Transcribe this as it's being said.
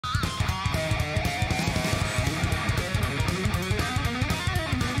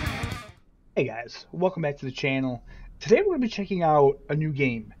Hey guys, welcome back to the channel. Today we're going to be checking out a new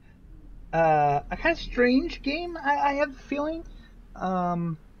game. A kind of strange game, I have a feeling.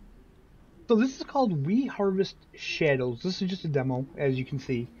 Um, so this is called We Harvest Shadows. This is just a demo, as you can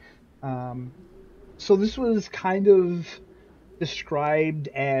see. Um, so this was kind of described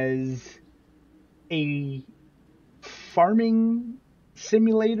as a farming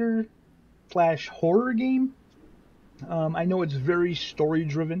simulator slash horror game. I know it's very story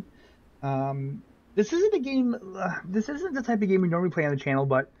driven. Um, this isn't a game. This isn't the type of game we normally play on the channel,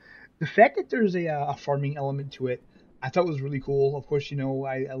 but the fact that there's a farming element to it, I thought was really cool. Of course, you know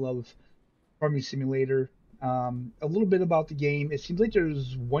I love farming simulator. A little bit about the game. It seems like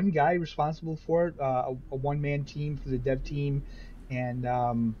there's one guy responsible for it, a one-man team for the dev team, and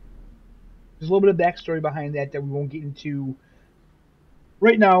there's a little bit of backstory behind that that we won't get into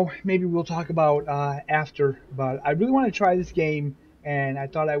right now. Maybe we'll talk about after. But I really want to try this game, and I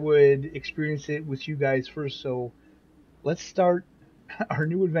thought I would experience it with you guys first. So let's start our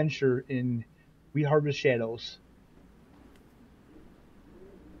new adventure in We Harvest Shadows.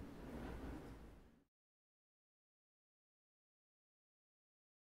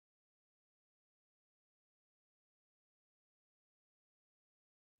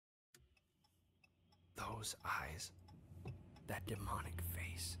 Those eyes, that demonic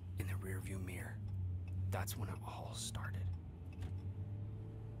face in the rearview mirror, that's when it all started.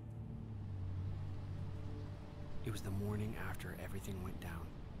 It was the morning after everything went down.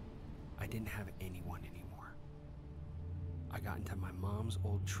 I didn't have anyone anymore. I got into my mom's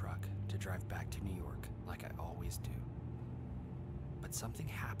old truck to drive back to New York like I always do. But something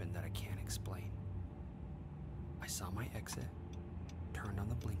happened that I can't explain. I saw my exit, turned on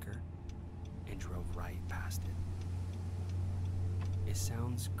the blinker, and drove right past it. It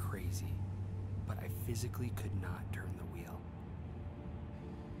sounds crazy, but I physically could not turn the wheel.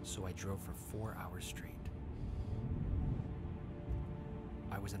 So I drove for 4 hours straight.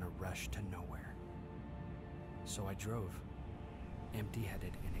 I was in a rush to nowhere. So I drove,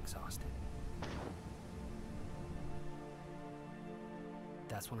 empty-headed and exhausted.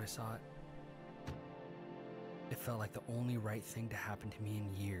 That's when I saw it. It felt like the only right thing to happen to me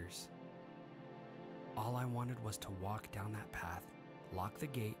in years. All I wanted was to walk down that path, lock the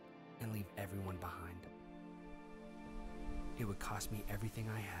gate, and leave everyone behind. It would cost me everything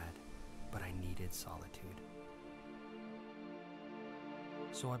I had, but I needed solitude.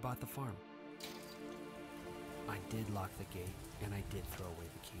 So I bought the farm. I did lock the gate, and I did throw away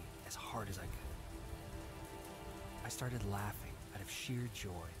the key as hard as I could. I started laughing out of sheer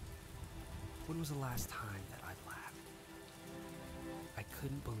joy. When was the last time that I'd laughed? I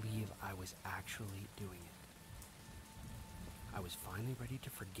couldn't believe I was actually doing it. I was finally ready to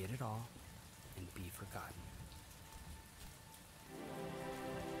forget it all and be forgotten.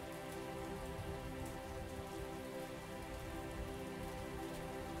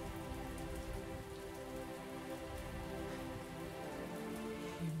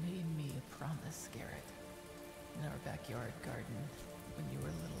 You made me a promise, Garrett, in our backyard garden when you were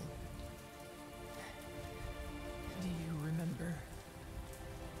little. Do you remember?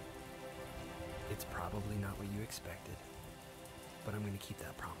 It's probably not what you expected, but I'm going to keep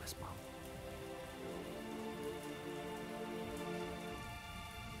that promise, Mom.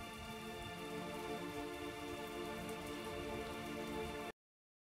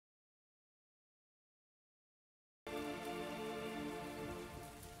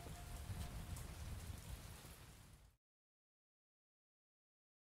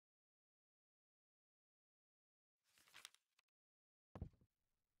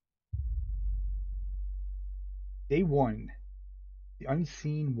 Day 1, The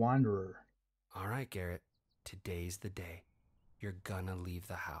Unseen Wanderer. All right, Garrett, today's the day. You're gonna leave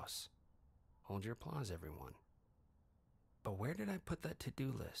the house. Hold your applause, everyone. But where did I put that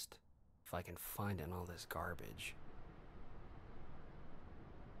to-do list? If I can find it in all this garbage.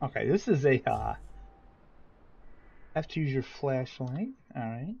 Okay, this is a have to use your flashlight. All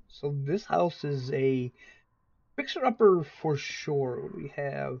right, so this house is a fixer-upper for sure. What do we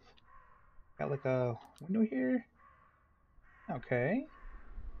have? Got like a window here. Okay.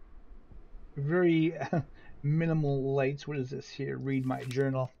 Very minimal lights. What is this here? Read my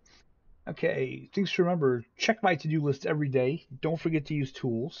journal. Okay, things to remember. Check my to-do list every day. Don't forget to use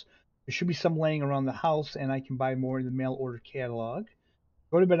tools. There should be some laying around the house, and I can buy more in the mail order catalog.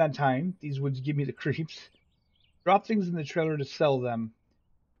 Go to bed on time. These woods give me the creeps. Drop things in the trailer to sell them.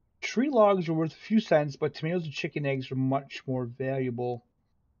 Tree logs are worth a few cents, but tomatoes and chicken eggs are much more valuable.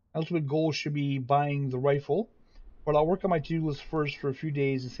 My ultimate goal should be buying the rifle, but I'll work on my to-do list first for a few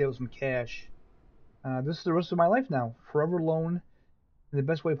days and save some cash. This is the rest of my life now. Forever alone in the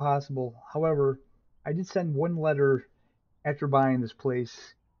best way possible. However, I did send one letter after buying this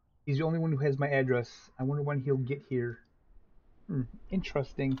place. He's the only one who has my address. I wonder when he'll get here.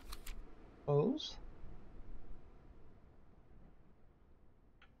 Interesting. Close.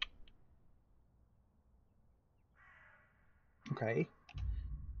 Okay.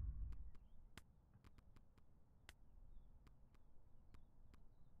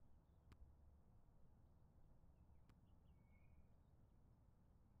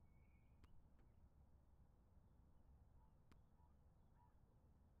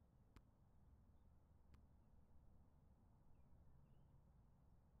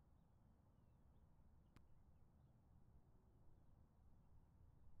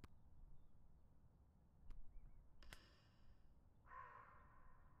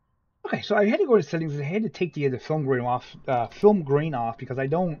 Okay, so I had to go to settings and I had to take the film grain off because I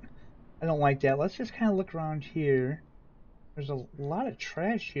don't like that. Let's just kind of look around here. There's a lot of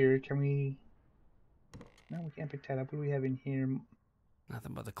trash here. Can we? No, we can't pick that up. What do we have in here?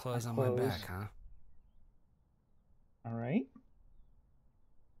 Nothing but the clothes on my back, huh? All right.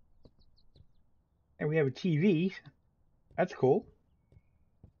 And we have a TV. That's cool.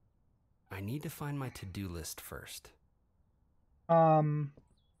 I need to find my to-do list first.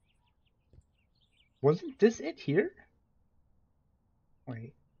 Wasn't this it here?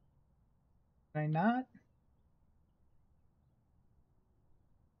 Wait. Can I not?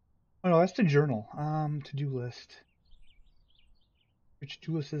 Oh no, that's the journal. To-do list. Your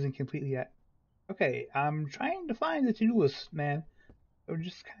to-do list isn't complete yet. Okay, I'm trying to find the to-do list, man. So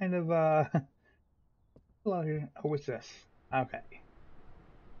just kind of pull out here. Oh, what's this? Okay.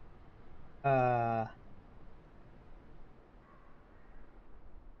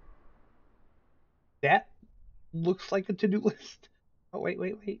 That looks like a to-do list. Oh, wait.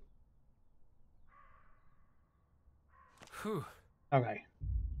 Whew. Okay.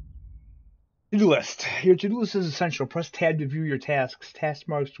 To-do list. Your to-do list is essential. Press tab to view your tasks. Task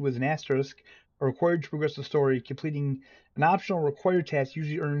marks with an asterisk are required to progress the story. Completing an optional required task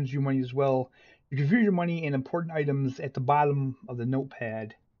usually earns you money as well. You can view your money and important items at the bottom of the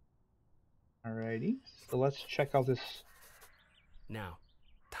notepad. Alrighty. So let's check out this. Now,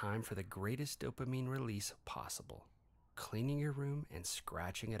 time for the greatest dopamine release possible. Cleaning your room and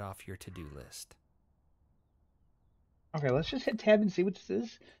scratching it off your to-do list. Okay, let's just hit tab and see what this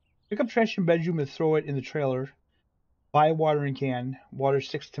is. Pick up trash in bedroom and throw it in the trailer. Buy a watering can. Water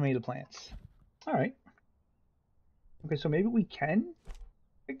 6 tomato plants. Alright. Okay, so maybe we can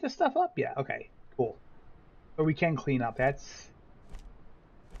pick this stuff up? Yeah, okay, cool. So we can clean up. That's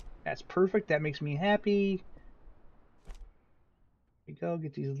perfect. That makes me happy. There we go.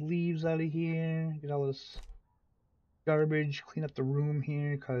 Get these leaves out of here. Get all this garbage. Clean up the room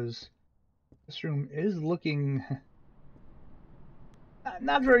here, because this room is looking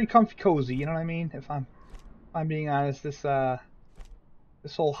not very comfy cozy, you know what I mean? If I'm being honest, this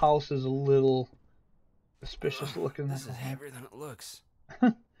whole house is a little suspicious looking. This is heavier than it looks.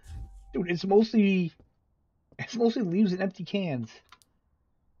 Dude, it's mostly leaves and empty cans.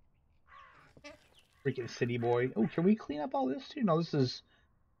 Freaking city boy. Oh, can we clean up all this too? No, this is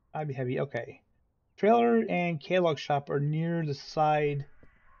I'd be heavy. Okay. Trailer and catalog shop are near the side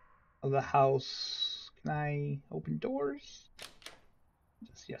of the house. Can I open doors?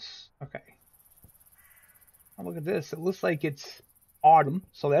 Yes. Okay. Oh, look at this. It looks like it's autumn,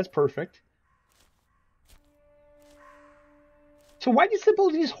 so that's perfect. So why do some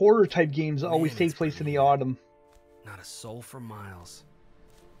of these horror type games always take place in the autumn? Not a soul for miles.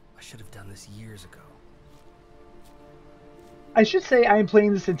 I should have done this years ago. I should say I'm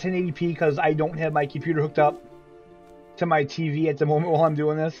playing this in 1080p because I don't have my computer hooked up to my TV at the moment while I'm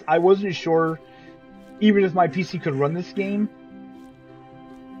doing this. I wasn't sure even if my PC could run this game.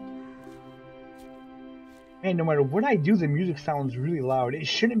 Man, no matter what I do, the music sounds really loud. It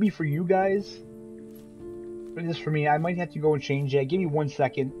shouldn't be for you guys, but it is for me. I might have to go and change that. Give me 1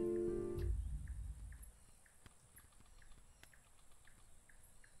 second.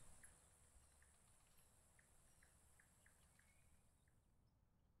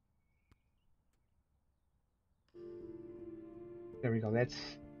 There we go.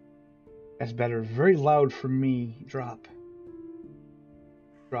 That's better. Very loud for me. Drop.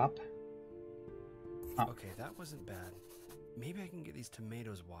 Oh. Okay, that wasn't bad. Maybe I can get these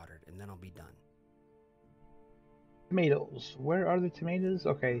tomatoes watered and then I'll be done. Tomatoes. Where are the tomatoes?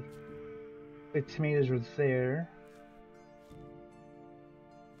 Okay. The tomatoes are there.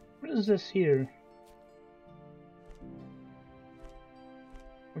 What is this here?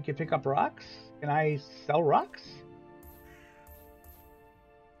 We can pick up rocks? Can I sell rocks?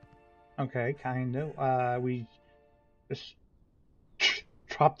 Okay, kind of. We just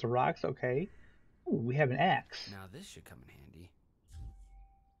drop the rocks. Okay. Ooh, we have an axe. Now this should come in handy.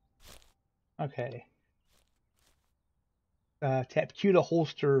 Okay. Tap Q to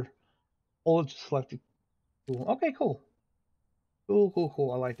holster. Hold it to select it. Cool. Okay, cool.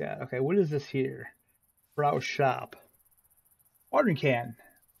 Cool. I like that. Okay, what is this here? Browse shop. Watering can.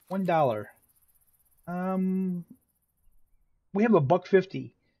 $1. We have a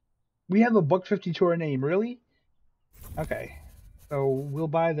 $1.50. We have a $1.50 to our name. Really? Okay. So we'll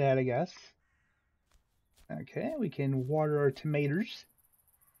buy that, I guess. Okay, we can water our tomatoes.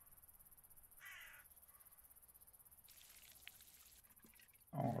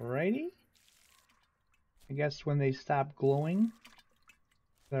 Alrighty. I guess when they stop glowing,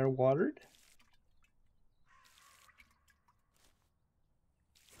 they're watered.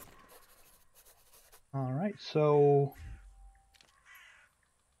 Alright, so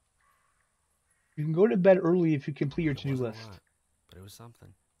you can go to bed early if you complete your to-do list. But it was something.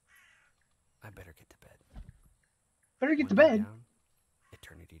 I better get to bed. Better get to bed? Down,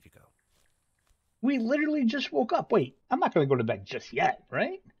 eternity to go. We literally just woke up. Wait, I'm not going to go to bed just yet,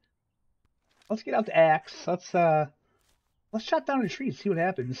 right? Let's get out the axe. Let's chop down a tree and see what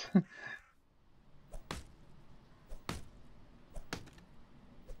happens.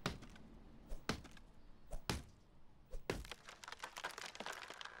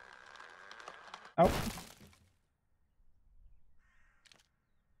 Oh.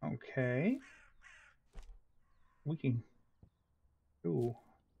 Okay. We can... Ooh.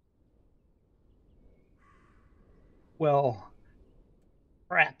 Well,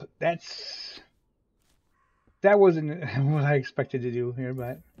 crap. That wasn't what I expected to do here,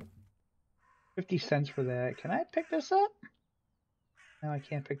 but 50 cents for that. Can I pick this up? No, I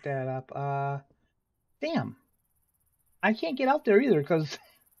can't pick that up. Damn. I can't get out there either because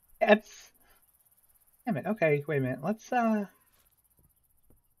that's... Damn it. Okay, wait a minute. Let's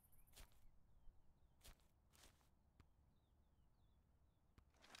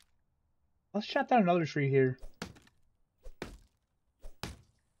chop down another tree here.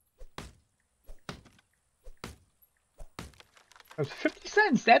 That was 50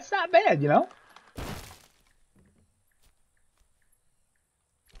 cents. That's not bad, you know?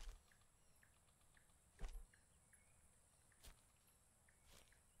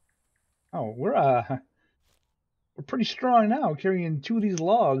 Oh, we're pretty strong now, carrying 2 of these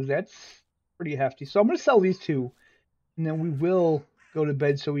logs. That's pretty hefty. So I'm going to sell these 2, and then we will go to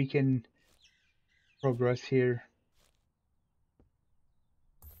bed so we can progress here.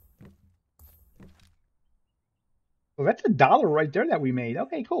 Well, that's $1 right there that we made.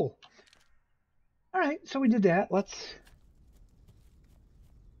 Okay, cool. All right, so we did that. Let's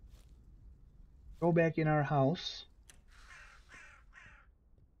go back in our house.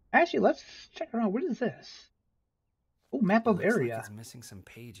 Actually, let's check around. What is this? Oh, map of area. Like it's missing some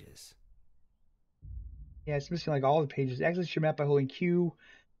pages. Yeah, it's missing like all the pages. Access your map by holding Q.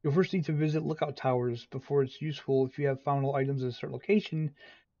 You'll first need to visit lookout towers before it's useful. If you have found all items at a certain location,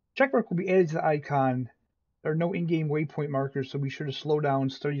 checkmark will be added to the icon. There are no in-game waypoint markers, so be sure to slow down,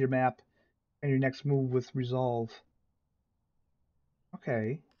 study your map, and your next move with resolve.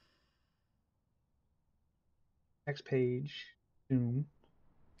 Okay. Next page. Zoom.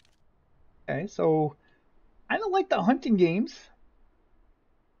 Okay, so I don't like the hunting games.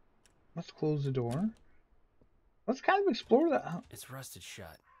 Let's close the door. Let's kind of explore the... It's rusted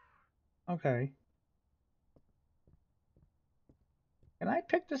shut. Okay. Can I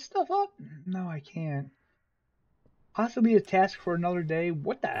pick this stuff up? No, I can't. Possibly a task for another day.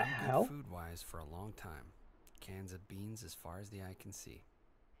 What the hell? Food-wise for a long time. Cans of beans as far as the eye can see.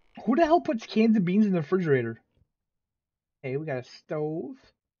 Who the hell puts cans of beans in the refrigerator? Hey, we got a stove.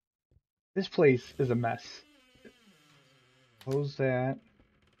 This place is a mess. Close that.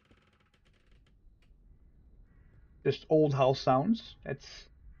 Just old house sounds. That's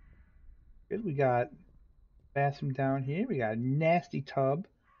good. We got bathroom down here. We got a nasty tub.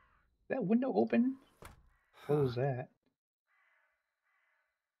 Is that window open? Close that.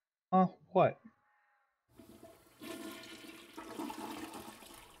 Oh, what?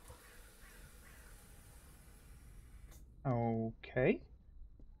 Okay.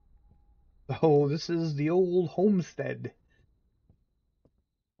 So this is the old homestead.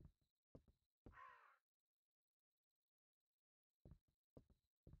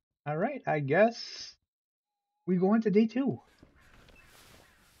 All right, I guess we go into day 2.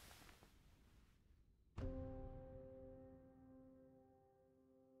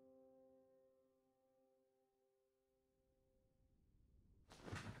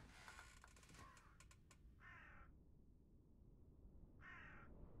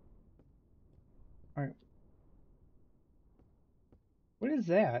 All right. What What is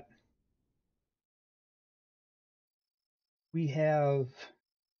that? We have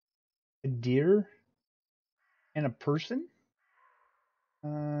a deer and a person.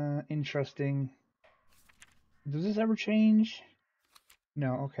 Interesting. Does this ever change?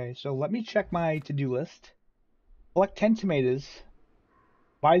 No. Okay, so let me check my to-do list. Collect 10 tomatoes.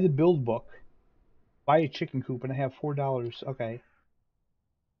 Buy the build book. Buy a chicken coop, and I have $4. Okay.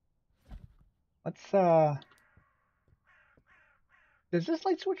 Let's does this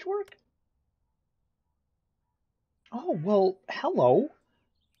light switch work? Oh, well, hello.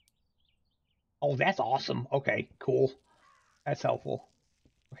 Oh, that's awesome. Okay, cool. That's helpful.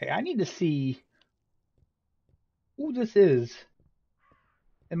 Okay, I need to see who this is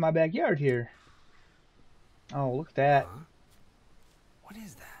in my backyard here. Oh, look at that. Huh? What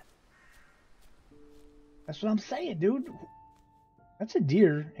is that? That's what I'm saying, dude. That's a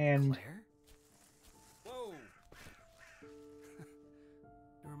deer, and Claire? Whoa!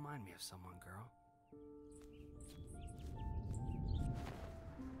 You remind me of someone, girl.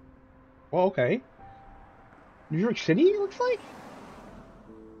 well, okay. New York City, it looks like?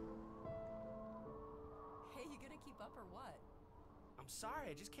 Hey, you gonna keep up or what? I'm sorry,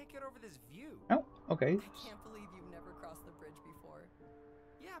 I just can't get over this view. Oh, okay. I can't believe you've never crossed the bridge before.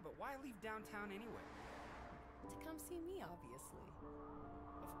 Yeah, but why leave downtown anyway? To come see me, obviously.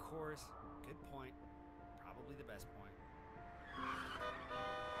 Of course. Good point. Probably the best point.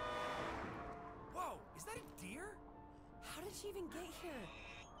 Whoa! Is that a deer? How did she even get here?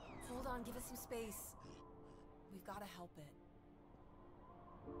 Hold on, give us some space. We've gotta help it.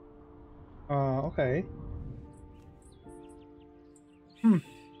 Okay.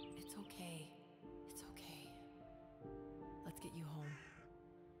 It's okay. It's okay. Let's get you home.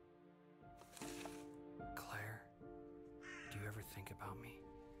 Claire, do you ever think about me?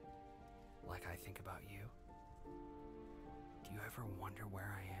 Like I think about you? Do you ever wonder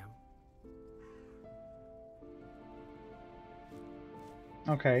where I am?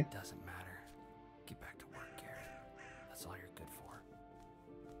 Okay. It doesn't matter. Get back to work, Garrett. That's all you're good for.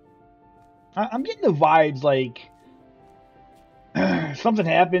 I'm getting the vibes like something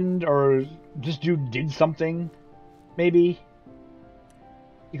happened or this dude did something, maybe.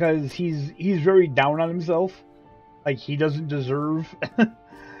 Because he's very down on himself. Like he doesn't deserve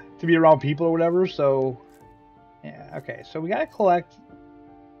to be around people or whatever, so yeah, okay. So we gotta collect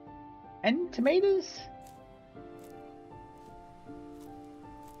 10 tomatoes?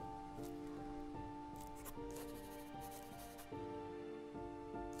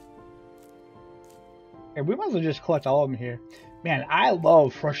 Okay, we might as well just collect all of them here. Man, I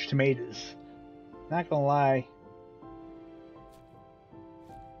love fresh tomatoes. Not gonna lie.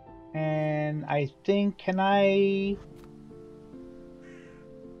 And I think, can I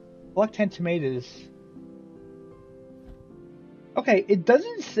collect 10 tomatoes? Okay, it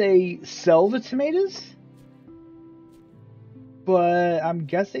doesn't say sell the tomatoes, but I'm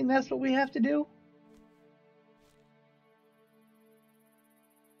guessing that's what we have to do.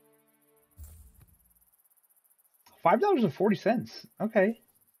 $5.40. Okay.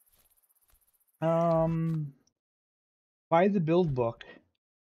 Buy the build book.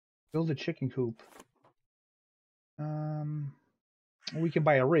 Build a chicken coop. We can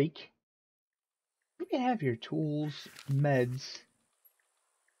buy a rake. We can have your tools, meds,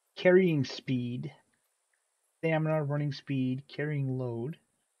 carrying speed, stamina, running speed, carrying load,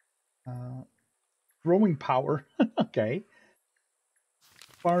 growing power. Okay.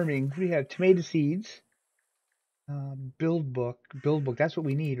 Farming. We have tomato seeds. Build book. Build book. That's what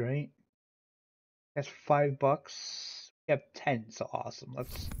we need, right? That's $5. We have 10, so awesome.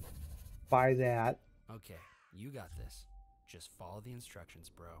 Let's buy that. Okay, you got this. Just follow the instructions,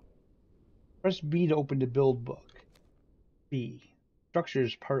 bro. Press B to open the build book. B.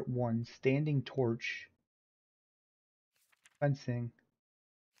 Structures Part 1. Standing torch. Fencing.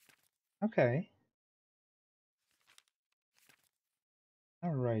 Okay.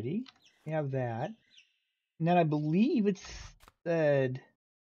 Alrighty. We have that. And then I believe it said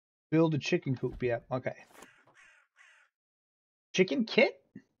build a chicken coop. Yeah, okay. Chicken kit?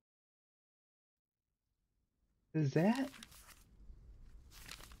 Is that?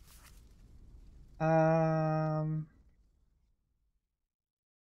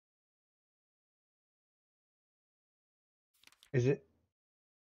 Is it?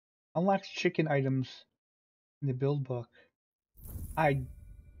 Unlocks chicken items in the build book. I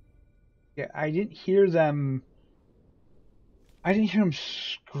didn't hear them. I didn't hear them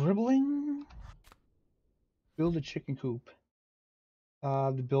scribbling. Build a chicken coop.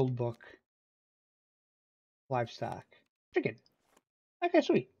 The build book. Livestock. Chicken. Okay,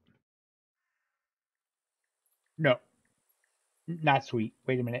 sweet. No. Not sweet.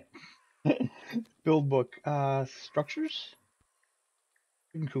 Wait a minute. Build book. Structures?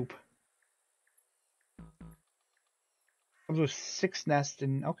 Chicken coop. Comes with 6 nests,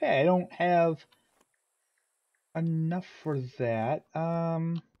 and okay, I don't have enough for that.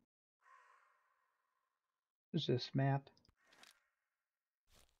 What is this map?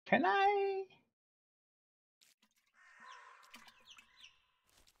 Can I?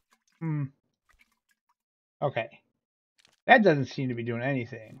 Okay. That doesn't seem to be doing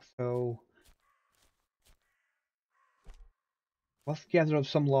anything, so let's gather up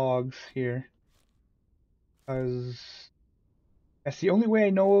some logs here. Because that's the only way I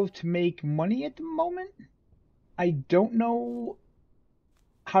know of to make money at the moment. I don't know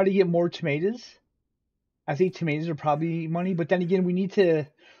how to get more tomatoes. I think tomatoes are probably money, but then again, we need to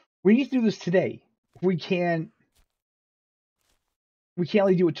do this today. We can't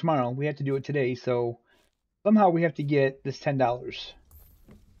only do it tomorrow. We have to do it today. So somehow we have to get this $10.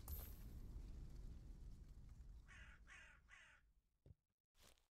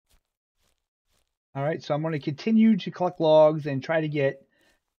 All right, so I'm going to continue to collect logs and try to get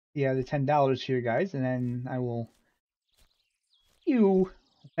the $10 here, guys, and then I will you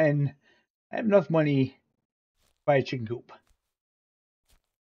and I have enough money to buy a chicken coop.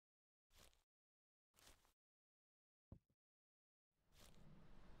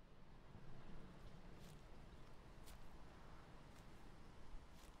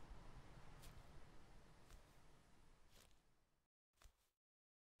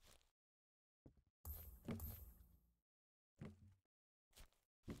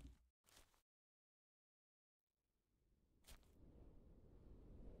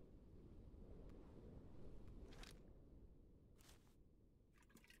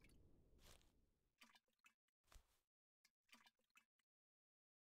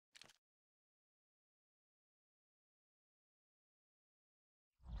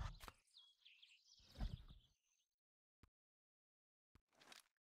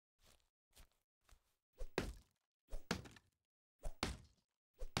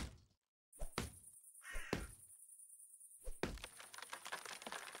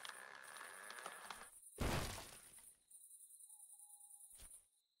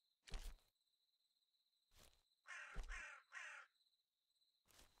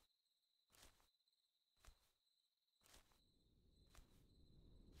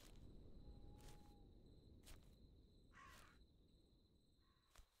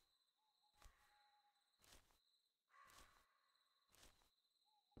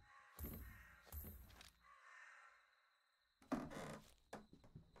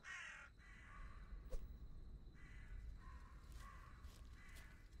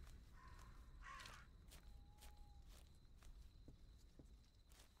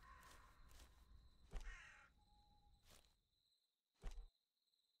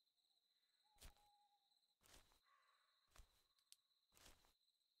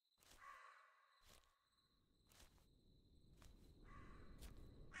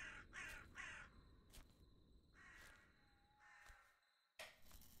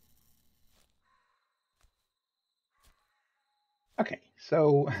 Okay,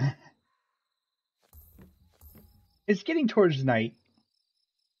 so it's getting towards night.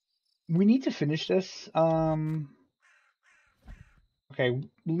 We need to finish this. Okay,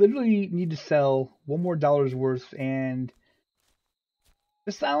 literally need to sell one more dollar's worth, and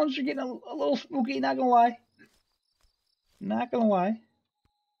the sounds are getting a little spooky. Not gonna lie. Not gonna lie.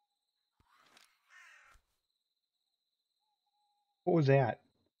 What was that?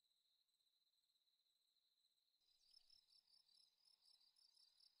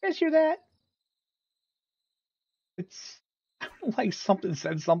 You guys hear that? It's like something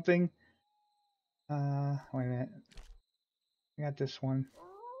said something. Wait a minute. I got this one.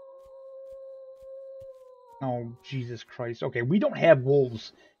 Oh, Jesus Christ. Okay, we don't have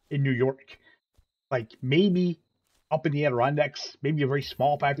wolves in New York. Like, maybe up in the Adirondacks, maybe a very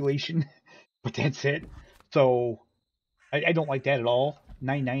small population, but that's it. So, I don't like that at all.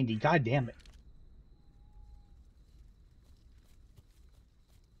 990, god damn it.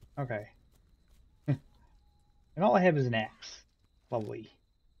 Okay. And all I have is an axe. Lovely.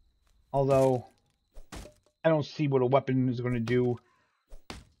 Although, I don't see what a weapon is going to do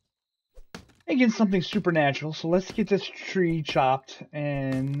against something supernatural. So let's get this tree chopped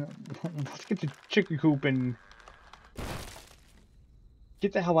and let's get the chicken coop and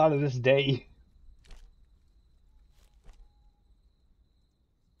get the hell out of this day.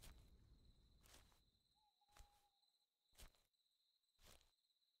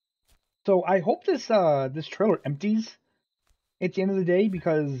 So I hope this trailer empties at the end of the day,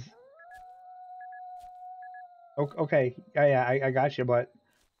 because Okay, yeah, I got you, but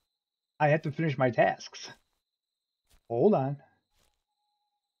I have to finish my tasks. Hold on.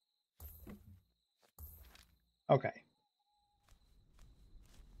 Okay.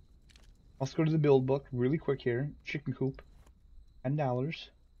 Let's go to the build book really quick here. Chicken coop, $10.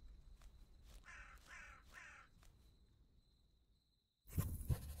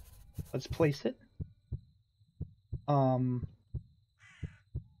 Let's place it.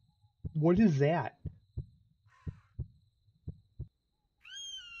 What is that?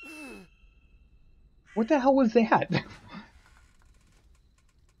 What the hell was that?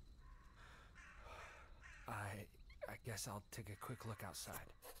 I guess I'll take a quick look outside.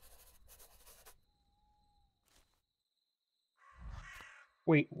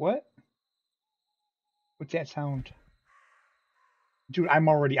 Wait, what? What's that sound? Dude, I'm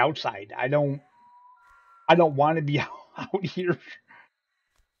already outside. I don't want to be out here.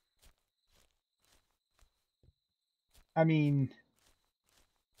 I mean,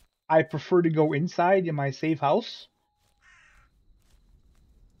 I prefer to go inside in my safe house.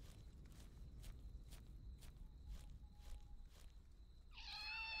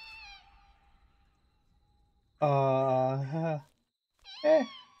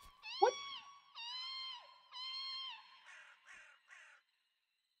 What?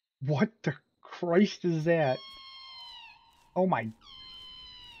 What the Christ is that? Oh my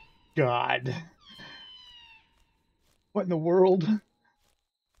God. What in the world?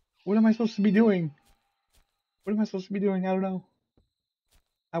 What am I supposed to be doing? What am I supposed to be doing? I don't know.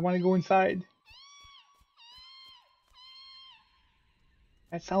 I want to go inside.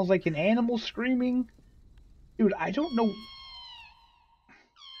 That sounds like an animal screaming. Dude, I don't know.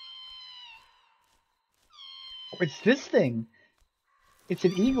 Oh, it's this thing. It's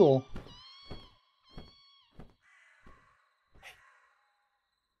an eagle.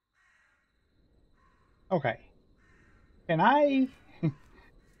 Okay. Can I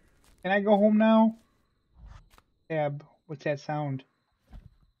can I go home now? Tab, what's that sound?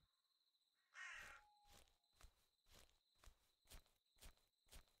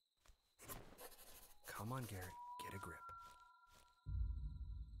 Come on, Garrett, get a grip.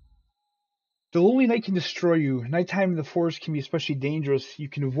 The lonely night can destroy you. Nighttime in the forest can be especially dangerous. You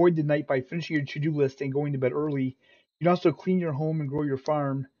can avoid the night by finishing your to-do list and going to bed early. You can also clean your home and grow your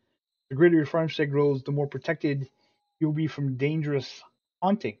farm. The greater your farmstead grows, the more protected you'll be from dangerous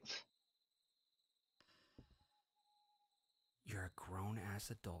hauntings. You're a grown-ass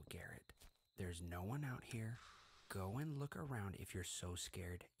adult, Garrett. There's no one out here. Go and look around if you're so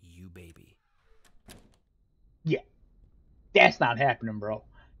scared, you baby. Yeah, that's not happening, bro.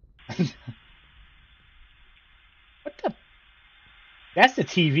 What the? That's the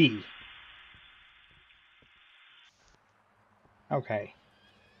TV. Okay.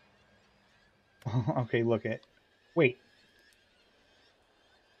 Okay, look it. Wait.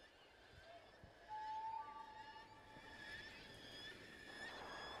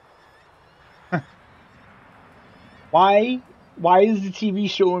 Why? Why is the TV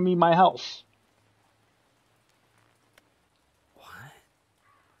showing me my house? What?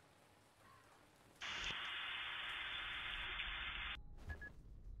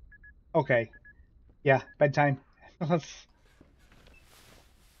 Okay. Yeah, bedtime.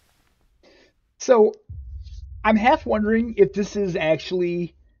 So, I'm half wondering if this is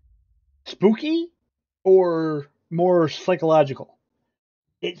actually spooky or more psychological.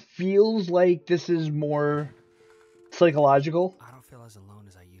 It feels like this is more psychological. I don't feel as alone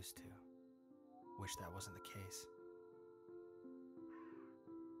as I used to. Wish that wasn't the case.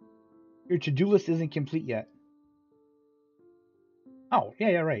 Your to-do list isn't complete yet. Oh,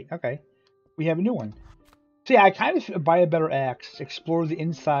 yeah, right. Okay. We have a new one. So yeah, I kind of buy a better axe, explore the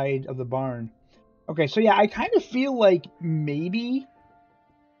inside of the barn. Okay, so yeah, I kind of feel like maybe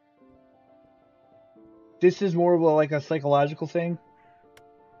this is more of like a psychological thing.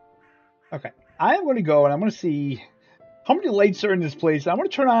 Okay, I am going to go and I'm going to see how many lights are in this place. I'm going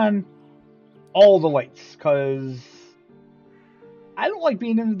to turn on all the lights because I don't like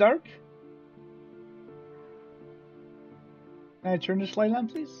being in the dark. Can I turn this light on,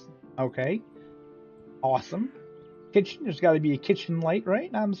 please? Okay, awesome. Kitchen, there's got to be a kitchen light, right?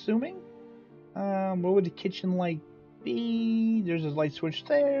 I'm assuming. What would the kitchen light be? There's a light switch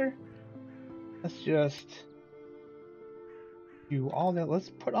there. Let's just do all that. Let's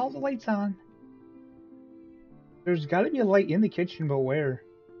put all the lights on. There's got to be a light in the kitchen, but where?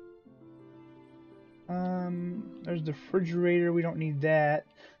 There's the refrigerator. We don't need that.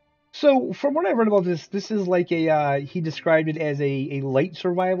 So, from what I read about this, this is like a, he described it as a light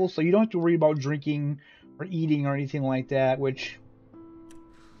survival, so you don't have to worry about drinking or eating or anything like that, which,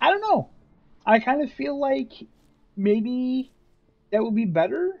 I don't know. I kind of feel like maybe that would be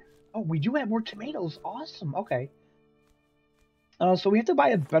better. Oh, we do have more tomatoes. Awesome. Okay. So we have to buy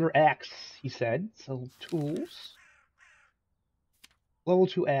a better axe, he said. So tools. Level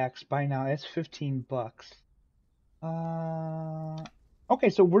 2 axe. Buy now. That's $15. Okay,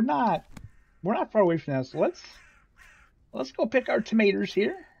 so we're not far away from that. So let's go pick our tomatoes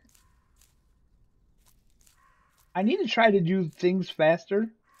here. I need to try to do things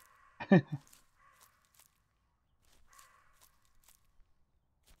faster.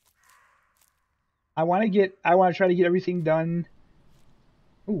 I want to try to get everything done.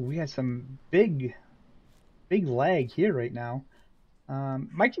 Ooh, we had some big lag here right now.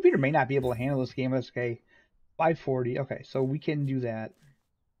 My computer may not be able to handle this game. That's okay. 540. Okay, so we can do that.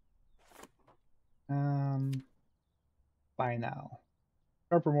 Buy now.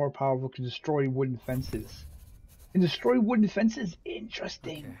 Sharper, more powerful, can destroy wooden fences. Can destroy wooden fences?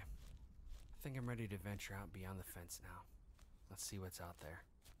 Interesting. Okay. I think I'm ready to venture out beyond the fence now. Let's see what's out there.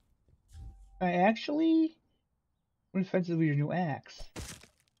 Actually, wooden fences with your new axe.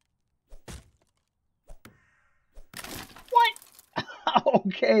 What?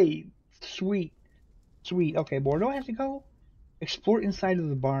 Okay. Sweet. Sweet. Okay, where do I have to go? Explore inside of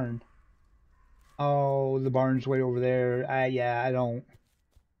the barn. Oh, the barn's way over there. Yeah, I don't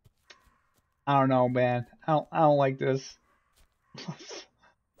know, man. I don't like this.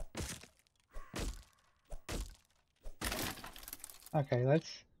 Okay, let's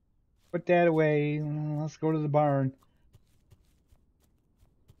put that away. Let's go to the barn.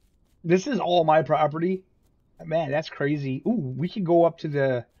 This is all my property. Man, that's crazy. Ooh, we can go up to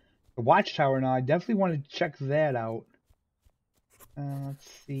the watchtower now. I definitely want to check that out. Let's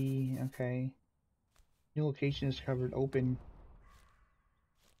see. Okay. New location is covered. Open.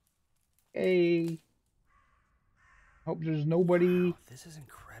 Hey. Hope there's nobody. Wow, this is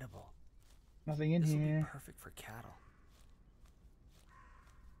incredible. Nothing in This here. will be perfect for cattle.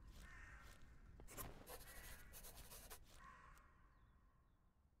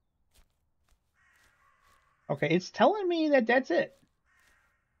 Okay, it's telling me that that's it.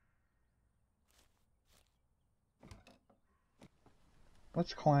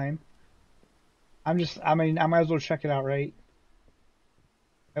 Let's climb. I mean, I might as well check it out, right?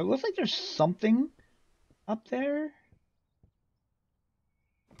 It looks like there's something up there.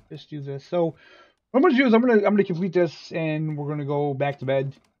 Just do this. So what I'm gonna do is I'm gonna complete this and we're gonna go back to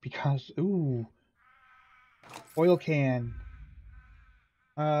bed because ooh, oil can.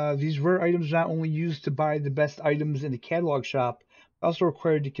 These rare items are not only used to buy the best items in the catalog shop, but also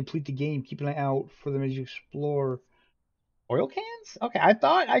required to complete the game. Keep an eye out for them as you explore. Oil cans? Okay, I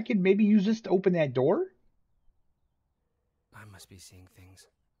thought I could maybe use this to open that door. I must be seeing things.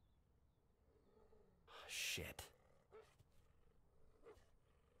 Shit.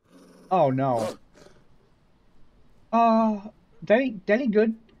 Oh no. That ain't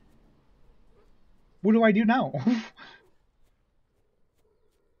good. What do I do now?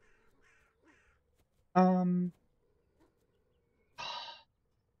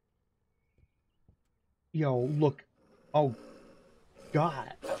 Yo, look. Oh,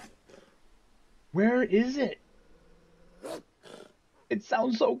 God. Where is it? It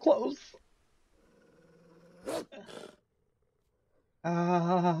sounds so close.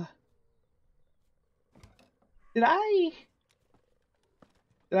 Did I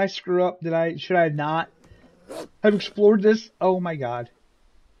screw up? Should I not have explored this? Oh my God.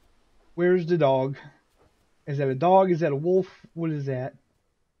 Where's the dog? Is that a dog? Is that a wolf? What is that?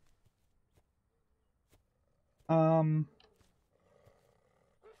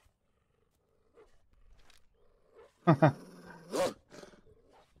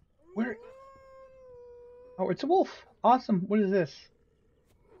 Where? Oh, it's a wolf. Awesome. What is this?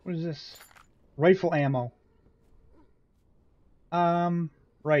 What is this? Rifle ammo.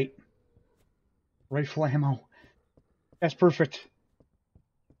 Right. Rifle ammo. That's perfect.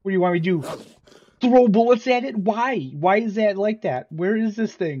 What do you want me to do? Throw bullets at it? Why? Why is that like that? Where is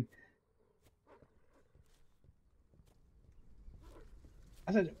this thing?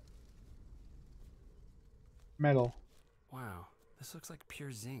 I said metal. Wow, this looks like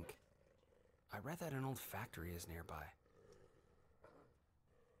pure zinc. I read that an old factory is nearby.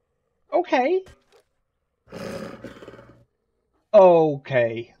 Okay.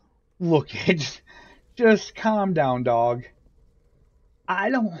 Okay. Look, just calm down, dog. I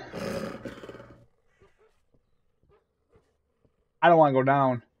don't want to go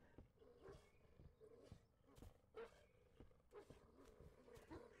down.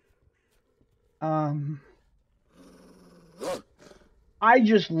 I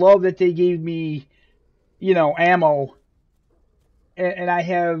just love that they gave me, ammo. And I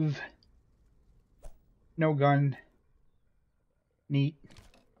have no gun. Neat.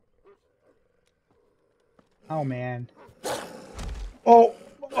 Oh, man. Oh!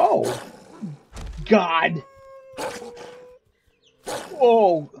 Oh! God!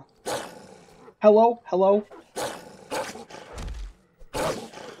 Oh! Hello? Hello?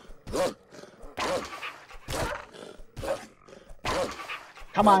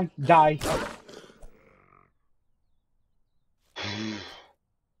 Come on, die.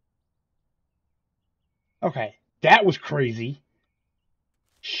 Okay, that was crazy.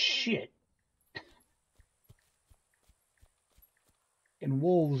 Shit. And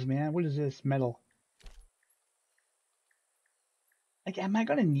wolves, man. What is this? Metal. Like, am I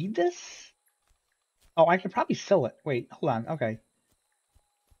gonna need this? Oh, I could probably sell it. Wait, hold on. Okay.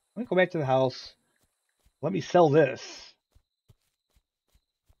 Let me go back to the house. Let me sell this.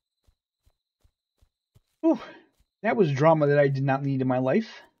 Whew. That was drama that I did not need in my life.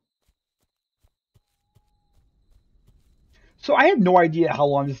 So I have no idea how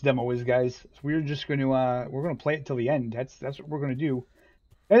long this demo is, guys. So we're just going to we're going to play it till the end. That's what we're going to do.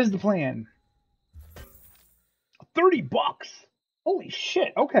 That is the plan. $30. Holy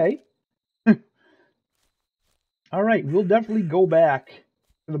shit. Okay. All right, we'll definitely go back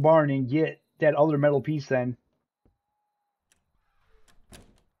to the barn and get that other metal piece then.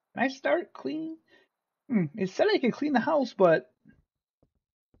 Can I start cleaning? It said I could clean the house, but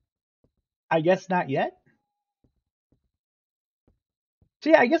I guess not yet.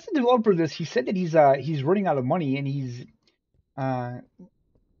 So yeah, I guess the developer of this, he said that he's running out of money and he's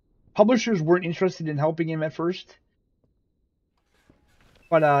publishers weren't interested in helping him at first.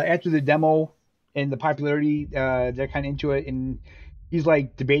 But after the demo and the popularity, they're kind of into it, and he's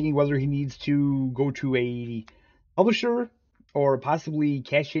like debating whether he needs to go to a publisher or possibly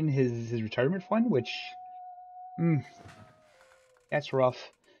cash in his retirement fund, which, that's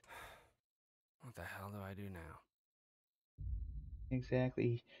rough. What the hell do I do now?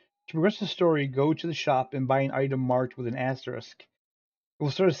 Exactly. To progress the story, go to the shop and buy an item marked with an asterisk. It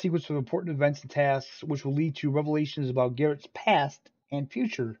will start a sequence of important events and tasks, which will lead to revelations about Garrett's past and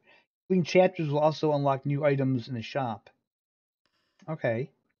future. Completing chapters will also unlock new items in the shop. Okay.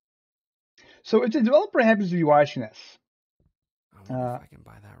 So if the developer happens to be watching this, I wonder if I can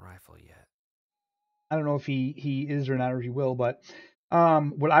buy that rifle yet. I don't know if he is or not, or he will, but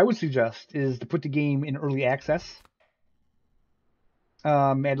what I would suggest is to put the game in early access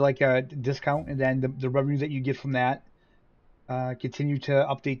at like a discount, and then the revenue that you get from that, continue to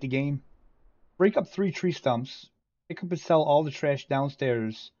update the game. Break up 3 tree stumps, pick up and sell all the trash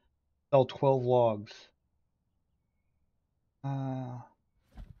downstairs, sell 12 logs.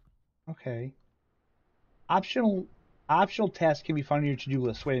 Okay. Optional tasks can be found on your to-do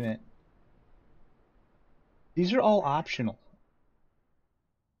list. Wait a minute. These are all optional.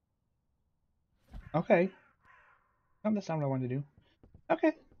 Okay. No, that's not what I wanted to do.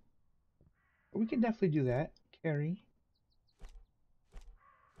 Okay. We can definitely do that. Carry.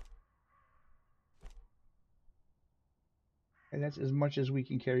 Okay, that's as much as we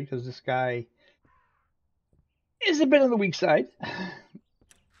can carry because this guy is a bit on the weak side.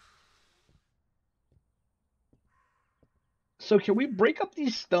 So can we break up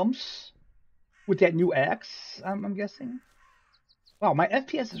these stumps with that new axe, I'm guessing? Wow, my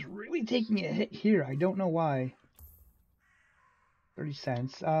FPS is really taking a hit here. I don't know why. 30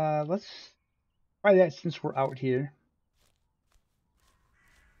 cents. Let's try that since we're out here.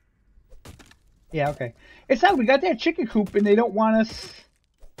 Yeah, okay. It's not, we got that chicken coop and they don't want us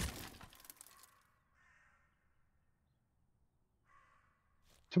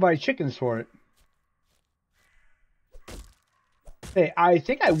to buy chickens for it. Hey, I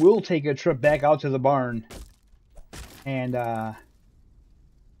think I will take a trip back out to the barn and grab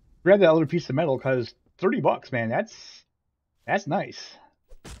that other piece of metal because $30, man, that's nice.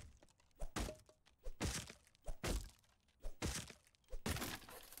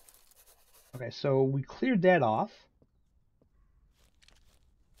 Okay, so we cleared that off.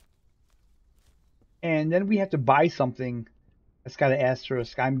 And then we have to buy something that's got an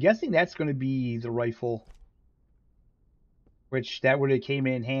asterisk. I'm guessing that's going to be the rifle, which that would have came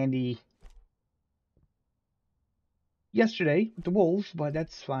in handy yesterday with the wolves, but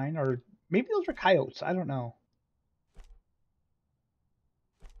that's fine. Or maybe those are coyotes. I don't know.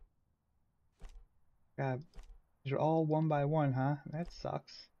 God, these are all one by one, huh? That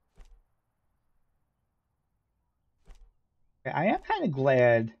sucks. Okay, I am kind of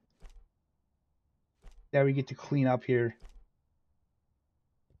glad that we get to clean up here.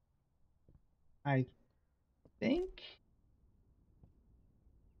 I think.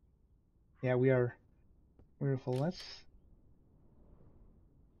 Yeah, we're full. Let's.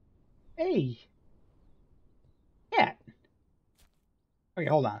 Hey, cat. Okay,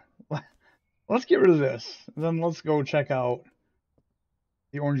 hold on. Let's get rid of this. Then let's go check out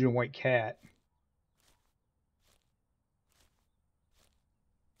the orange and white cat.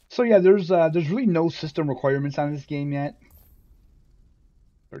 So yeah, there's really no system requirements on this game yet.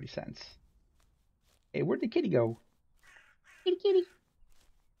 30 cents. Hey, where'd the kitty go? Kitty, kitty.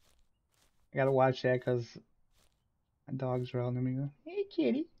 I gotta watch that because my dog's around me. Go, hey,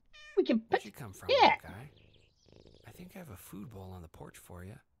 kitty. We can Where'd pet you come from, the little cat. guy? I think I have a food bowl on the porch for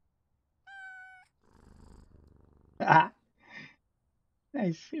you. Ah,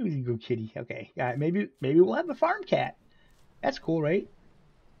 nice. Here we go, kitty. Okay, maybe we'll have a farm cat. That's cool, right?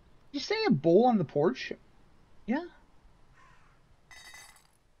 Did you say a bowl on the porch? Yeah.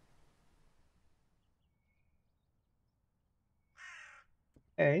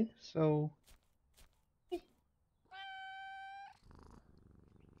 Okay, so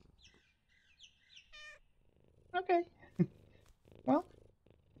okay. Well,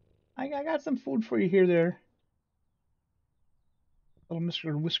 I got some food for you here, there, little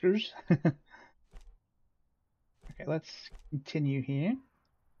Mr. Whiskers. Okay, let's continue here.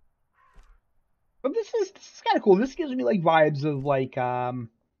 But this is kind of cool. This gives me like vibes of like oh,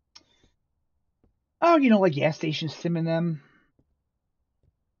 you know, like gas stations simming them,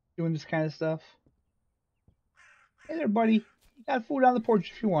 doing this kind of stuff. Hey there, buddy. You got food on the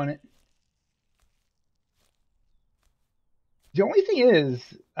porch if you want it. The only thing is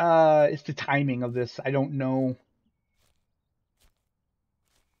it's the timing of this. I don't know.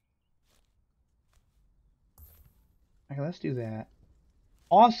 Okay, let's do that.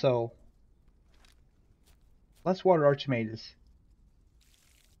 Also, let's water our tomatoes.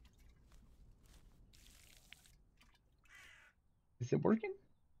 Is it working?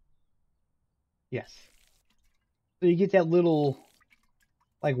 Yes. So you get that little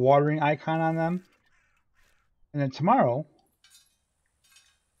like watering icon on them. And then tomorrow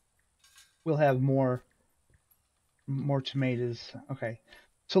we'll have more tomatoes. Okay.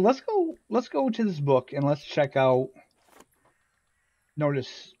 So let's go to this book and let's check out.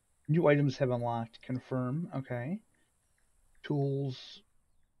 Notice new items have unlocked. Confirm. Okay. Tools.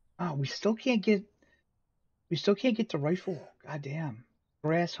 Oh, we still can't get the rifle. God damn.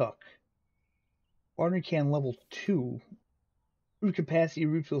 Grass hook. Watering can level 2. Root capacity,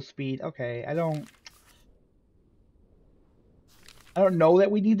 refill speed. Okay, I don't know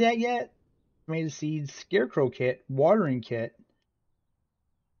that we need that yet. Tomato seeds, scarecrow kit, watering kit,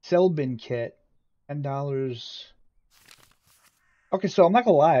 cell bin kit, $10. Okay, so I'm not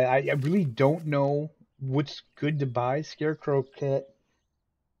gonna lie, I really don't know what's good to buy. Scarecrow kit,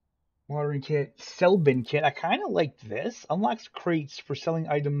 watering kit, cell bin kit. I kind of like this. Unlocks crates for selling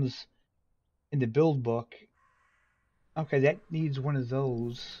items in the build book. Okay, that needs one of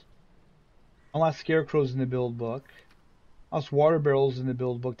those. Unlocks scarecrows in the build book. Unlocks water barrels in the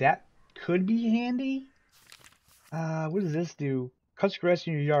build book. That could be handy. What does this do? Cuts grass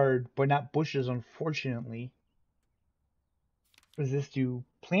in your yard, but not bushes, unfortunately. What does this do?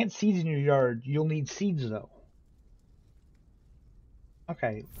 Plant seeds in your yard. You'll need seeds, though.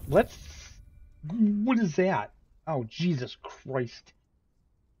 Okay, let's... What is that? Oh, Jesus Christ.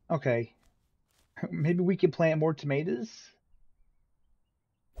 Okay. Maybe we can plant more tomatoes?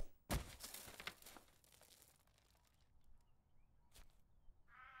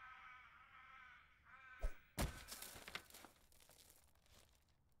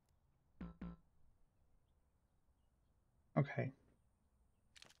 Okay.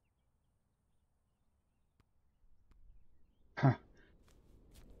 Huh.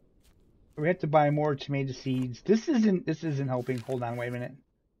 We have to buy more tomato seeds. This isn't helping. Hold on, wait a minute.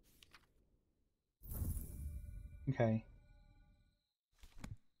 Okay.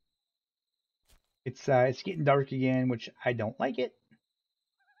 It's getting dark again, which I don't like it.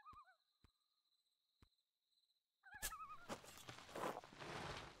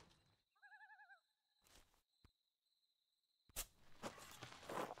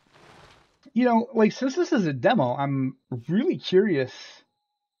 You know, like since this is a demo, I'm really curious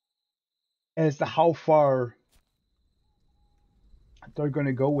as to how far they're going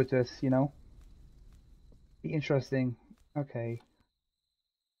to go with this, you know? Be interesting. Okay.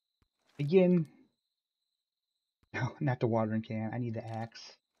 Again, no, not the watering can. I need the axe.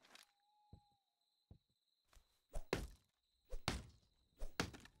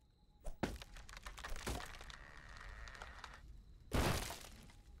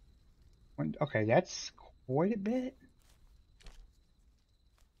 Okay, that's quite a bit.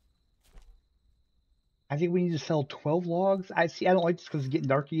 I think we need to sell 12 logs. I don't like this because it's getting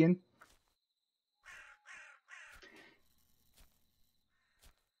dark again.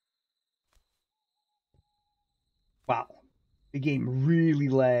 Wow. the game really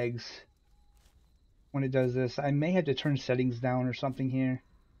lags when it does this. I may have to turn settings down or something here.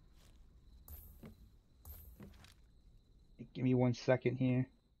 Give me 1 second here.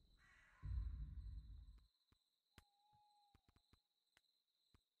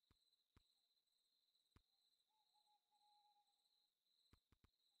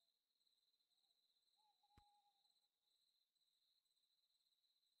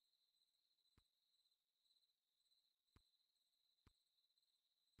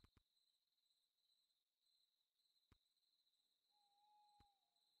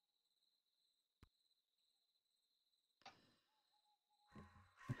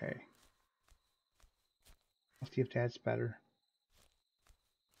 Okay. Let's see if that's better.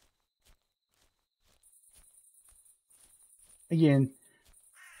 Again,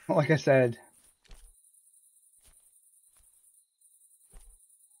 like I said,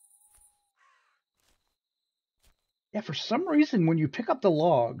 yeah, for some reason, when you pick up the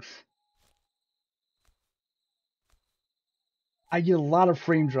logs, I get a lot of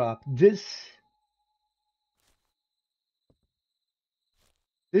frame drop. This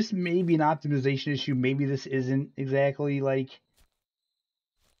may be an optimization issue. Maybe this isn't exactly like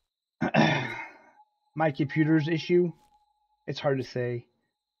my computer's issue. It's hard to say.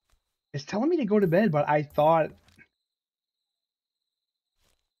 It's telling me to go to bed, but I thought...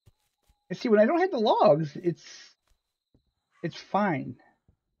 And see, when I don't have the logs, it's fine.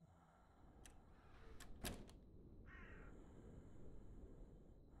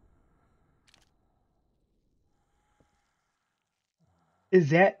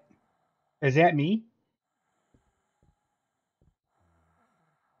 Is that me?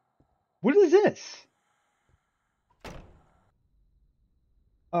 What is this?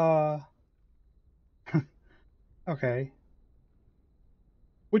 Okay.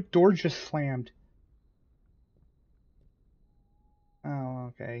 What door just slammed?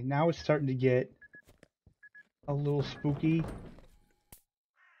 Oh, okay. Now it's starting to get a little spooky.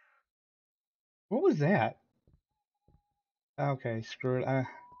 What was that? Okay, screw it.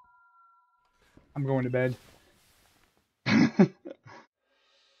 I'm going to bed.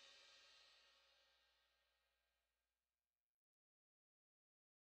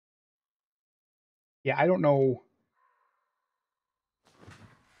 Yeah, I don't know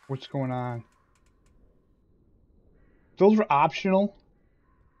what's going on. Those were optional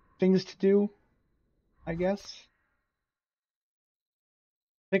things to do, I guess.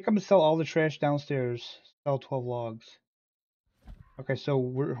 Pick up and sell all the trash downstairs. Sell 12 logs. Okay, so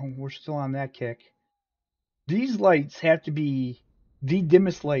we're still on that kick. These lights have to be the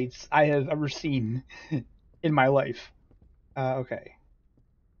dimmest lights I have ever seen in my life. Okay.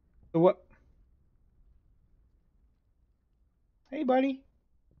 So what? Hey, buddy.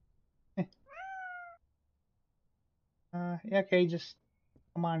 Yeah, okay, just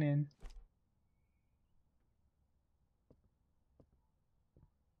come on in.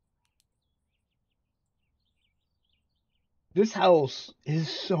 This house is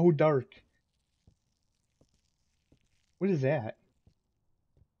so dark. What is that?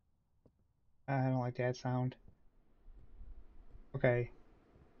 I don't like that sound. Okay.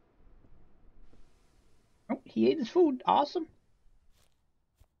 Oh, he ate his food. Awesome.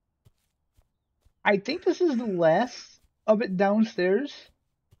 I think this is the last of it downstairs.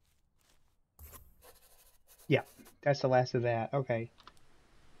 Yeah, that's the last of that. Okay.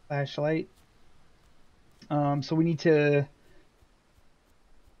 Flashlight. So we need to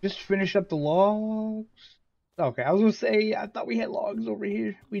just finish up the logs. Okay, I was gonna say, I thought we had logs over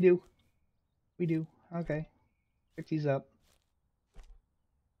here. We do. We do. Okay. Pick these up.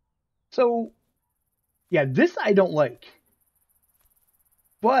 So, yeah, this I don't like.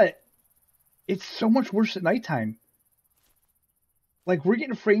 But it's so much worse at nighttime. Like, we're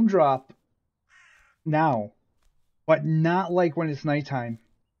getting frame drop now, but not like when it's nighttime.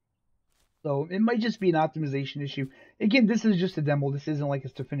 So it might just be an optimization issue. Again, this is just a demo. This isn't like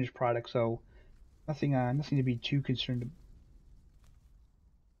it's the finished product, so nothing to be too concerned about.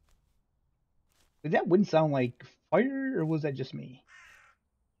 Did that wind sound like fire, or was that just me?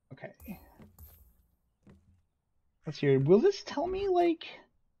 Okay. Let's hear. Will this tell me, like,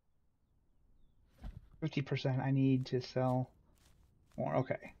 50%? I need to sell more.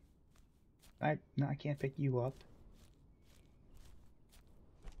 Okay. No, I can't pick you up.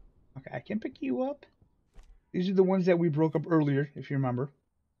 Okay, I can pick you up. These are the ones that we broke up earlier, if you remember.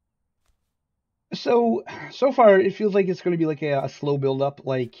 So far, it feels like it's going to be like a slow build-up,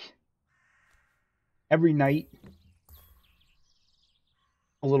 like every night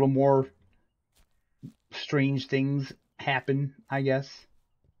a little more strange things happen, I guess.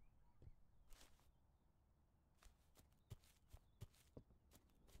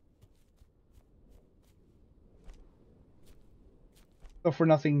 So for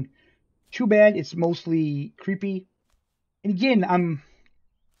nothing too bad, it's mostly creepy. And again,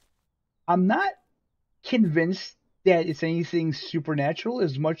 I'm not convinced that it's anything supernatural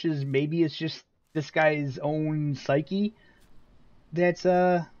as much as maybe it's just this guy's own psyche that's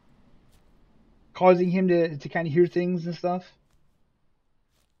causing him to kind of hear things and stuff.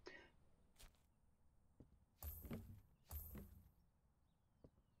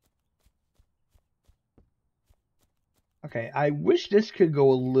 Okay, I wish this could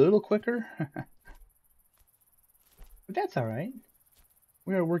go a little quicker, but that's all right.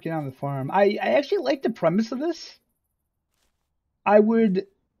 We are working on the farm. I actually like the premise of this. I would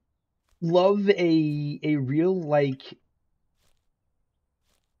love a real like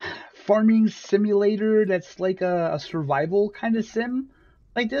farming simulator that's like a survival kind of sim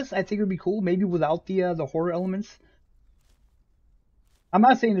like this. I think it would be cool. Maybe without the horror elements. I'm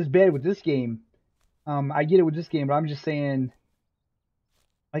not saying it's bad with this game. I get it with this game, but I'm just saying,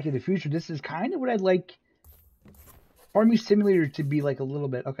 like in the future, this is kind of what I'd like farming simulator to be like a little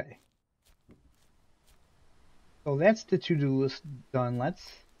bit. Okay. So that's the to-do list done. Let's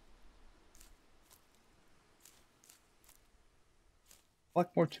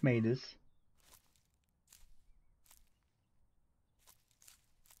collect more tomatoes.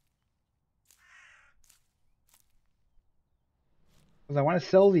 Because I want to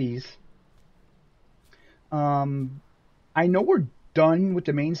sell these. I know we're done with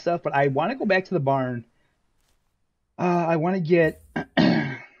the main stuff, but I want to go back to the barn. I want to get.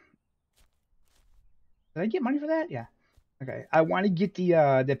 Did I get money for that? Yeah. Okay. I want to get the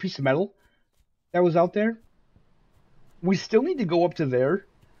that piece of metal that was out there. We still need to go up to there.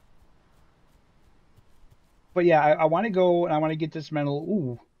 But yeah, I want to go and I want to get this metal.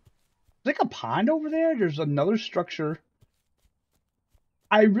 Ooh. There's like a pond over there. There's another structure.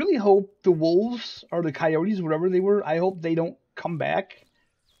 I really hope the wolves or the coyotes, whatever they were, I hope they don't come back.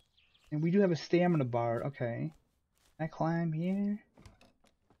 And we do have a stamina bar. Okay. Can I climb here?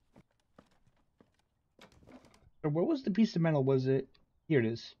 So what was the piece of metal? Was it? Here it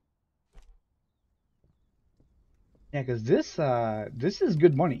is. Yeah, because this is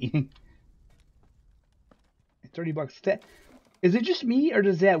good money. $30. Is it just me, or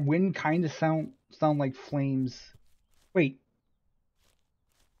does that wind kind of sound like flames? Wait.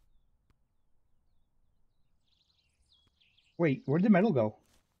 Wait, where'd the metal go?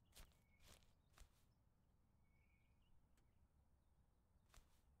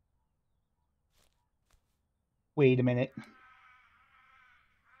 Wait a minute.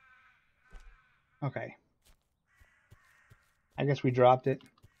 Okay. I guess we dropped it.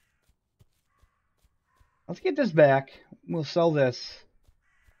 Let's get this back. We'll sell this.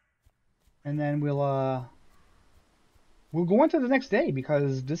 And then we'll go on to the next day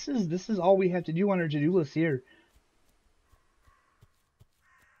because this is all we have to do on our to-do list here.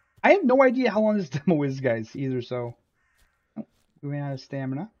 I have no idea how long this demo is, guys, either, so oh, we ran out of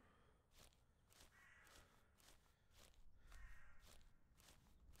stamina.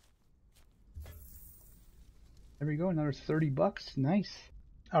 There we go, another $30. Nice.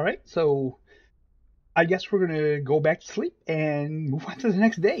 All right, so I guess we're gonna go back to sleep and move on to the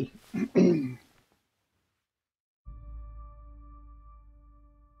next day.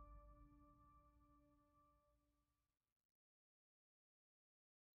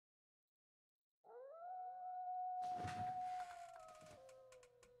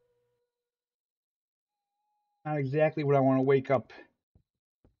 Not exactly what I want to wake up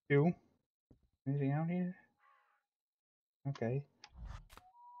to. Anything out here? Okay.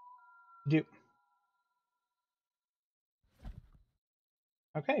 Do.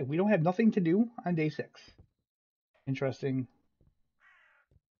 Okay, we don't have nothing to do on day 6. Interesting.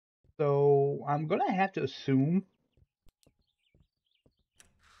 So I'm gonna have to assume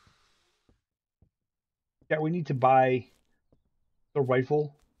that we need to buy the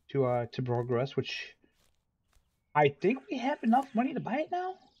rifle to progress, which I think we have enough money to buy it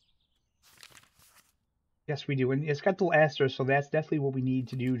now. Yes, we do, and it's got the asterisk, so that's definitely what we need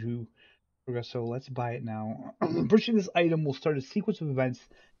to do to progress. So let's buy it now. Purchasing this item will start a sequence of events.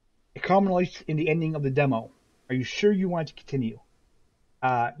 It culminates in the ending of the demo. Are you sure you want to continue?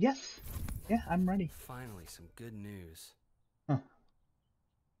 Yes. Yeah, I'm ready. Finally, some good news. Huh.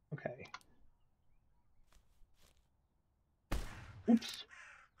 Okay. Oops.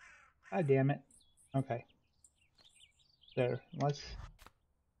 God damn it. Okay. There. Let's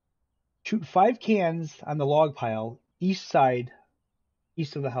shoot 5 cans on the log pile, east side,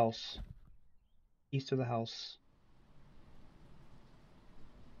 east of the house. East of the house.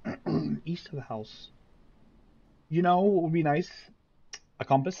 East of the house. You know what would be nice? A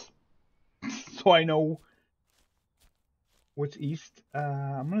compass. So I know What's east?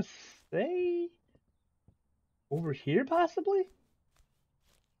 I'm gonna say over here, possibly.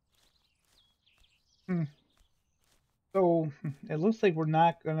 Hmm. So it looks like we're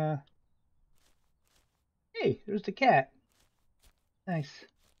not gonna. Hey, there's the cat. Nice.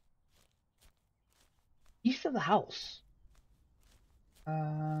 East of the house.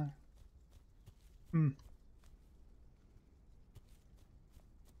 Uh. Hmm.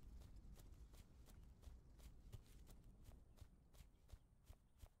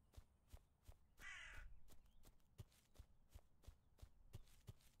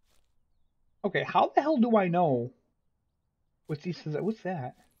 Okay, how the hell do I know what's east of that? What's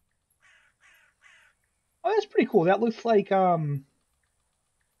that? Oh, that's pretty cool. That looks like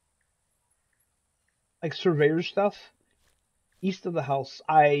surveyor stuff. East of the house.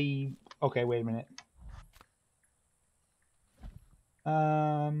 Okay, wait a minute.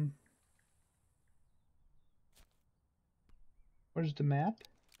 Um, where's the map?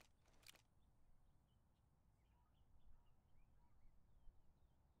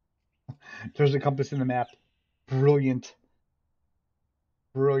 There's a compass in the map. Brilliant.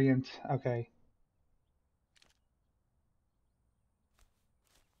 Brilliant. Okay.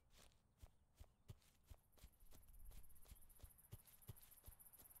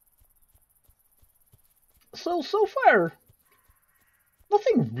 So far,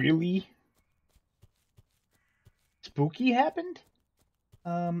 nothing really spooky happened.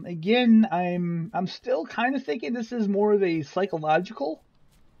 Again, I'm still kind of thinking this is more of a psychological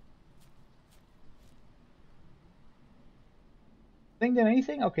thing than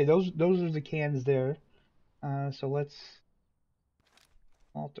anything. Okay, those are the cans there. So let's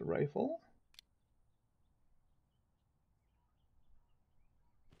alt the rifle.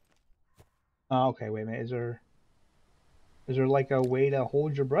 Okay, wait a minute. Is there like a way to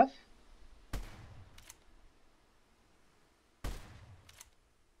hold your breath?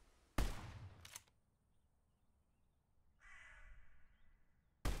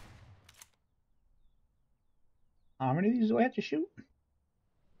 How many of these do I have to shoot?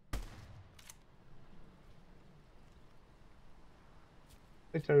 I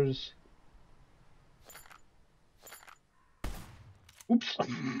think there's. Oops.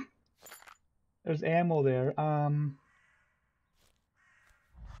 There's ammo there.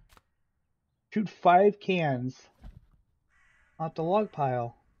 Shoot 5 cans off the log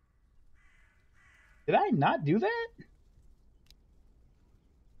pile. Did I not do that?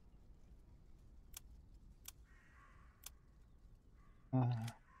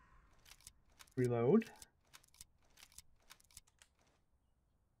 Reload.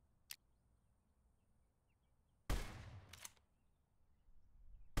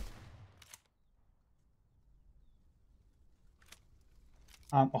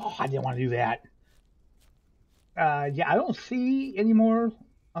 Oh, I didn't want to do that. Yeah, I don't see any more.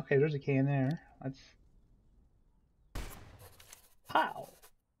 Okay, there's a can there. Let's. Pow.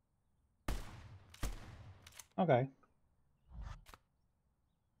 Okay.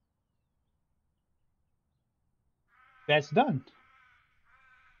 That's done.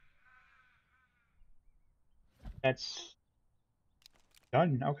 That's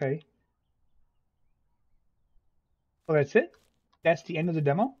done. Okay. Oh, that's it? That's the end of the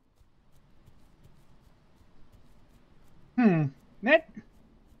demo? Hmm. That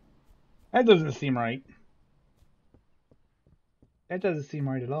that doesn't seem right. That doesn't seem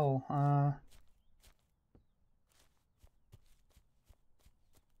right at all.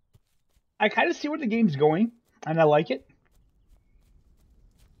 I kind of see where the game's going, and I like it.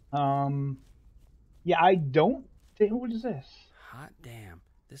 Yeah, I don't think. What is this? Hot damn,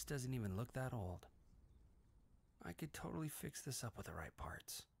 this doesn't even look that old. I could totally fix this up with the right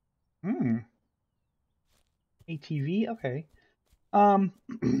parts. ATV. Okay. Um.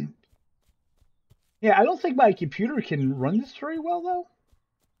 Yeah, I don't think my computer can run this very well, though.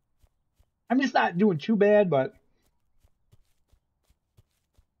 I'm just not doing too bad, but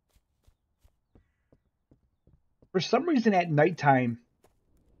for some reason at nighttime,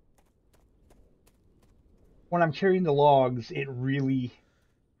 when I'm carrying the logs, it really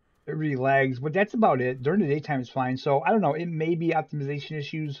lags. But that's about it. During the daytime, it's fine. So I don't know. It may be optimization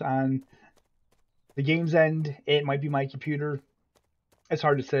issues on the game's end. It might be my computer. It's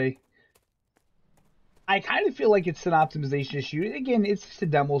hard to say. I kind of feel like it's an optimization issue. Again, it's just a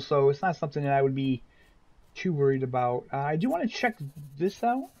demo, so it's not something that I would be too worried about. I do want to check this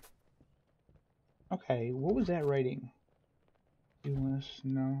out. Okay, what was that writing? Do this?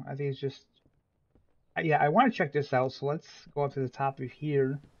 No, I think it's just. Yeah, I want to check this out. So let's go up to the top of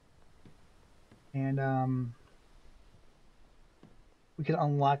here, and we can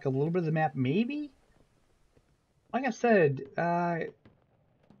unlock a little bit of the map, maybe. like I said, I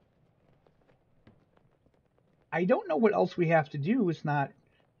don't know what else we have to do. It's not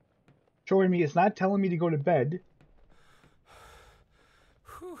showing me. It's not telling me to go to bed.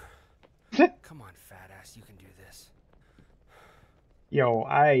 Whew. Come on, fat ass, you can do this. Yo,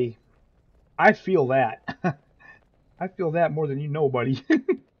 I feel that. I feel that more than you know, buddy.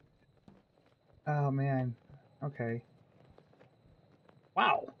 Oh man. Okay.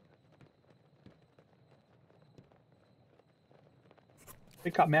 Wow.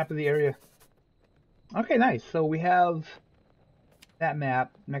 Pick up map of the area. Okay, nice. So we have that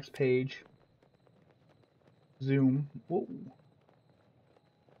map. Next page. Zoom. Whoa.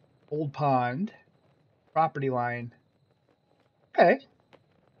 Old pond. Property line. Okay.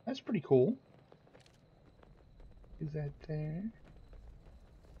 That's pretty cool. Is that there?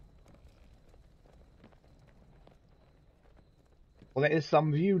 Well, that is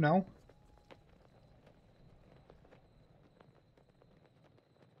some view, no?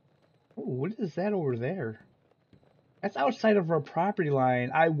 Oh, what is that over there? That's outside of our property line.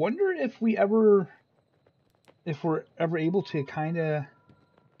 I wonder if we're ever able to kind of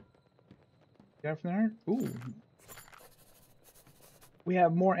get from there. Ooh, we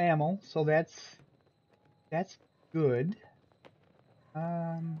have more ammo, so that's good.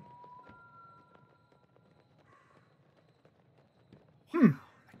 Wow, I can't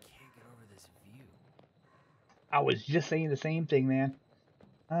get over this view. I was just saying the same thing, man.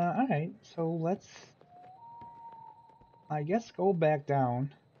 All right, so let's, I guess, go back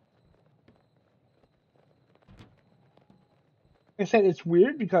down. Like I said, it's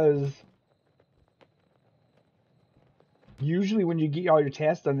weird because usually when you get all your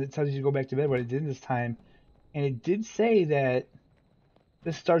tasks done, it tells you to go back to bed, but it didn't this time. And it did say that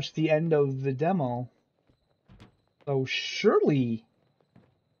this starts the end of the demo. So surely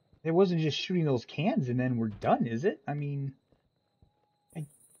it wasn't just shooting those cans and then we're done, is it? I mean,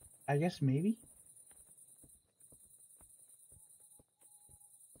 I guess maybe.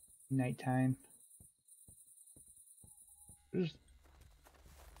 Nighttime. There's...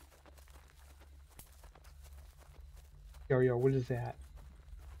 Yo, what is that?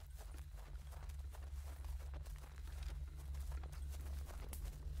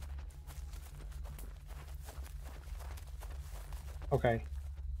 Okay.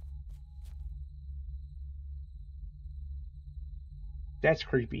 That's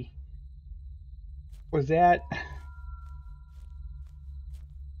creepy. Was that...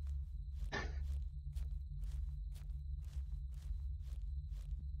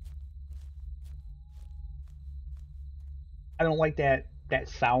 I don't like that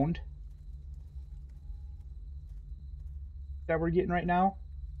sound that we're getting right now.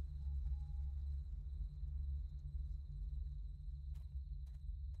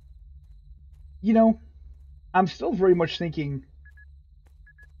 You know, I'm still very much thinking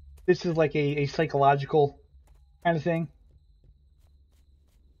this is like a psychological kind of thing.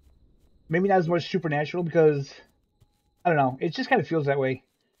 Maybe not as much supernatural because I don't know. It just kind of feels that way.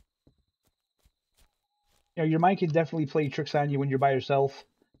 You know, your mind can definitely play tricks on you when you're by yourself.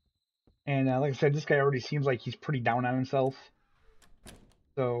 And like I said, this guy already seems like he's pretty down on himself.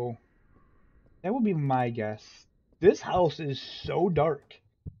 So that would be my guess. This house is so dark.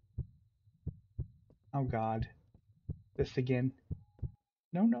 Oh God, this again.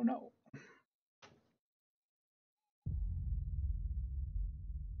 No, no, no.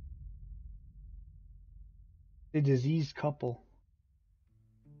 The diseased couple.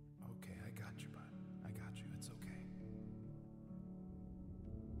 Okay, I got you, bud. I got you. It's okay.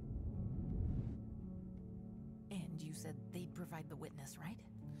 And you said they'd provide the witness, right?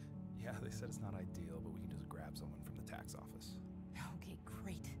 Yeah, they said it's not ideal, but we can just grab someone from the tax office. Okay,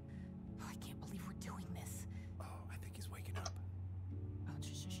 great. Oh, I can't believe we're doing this. Oh, I think he's waking up. Oh,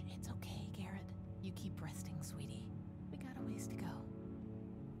 shh. It's okay, Garrett. You keep resting, sweetie. We got a ways to go.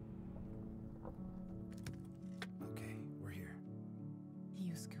 Okay, we're here.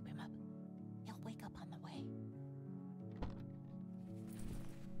 You scoop him up. He'll wake up on the way.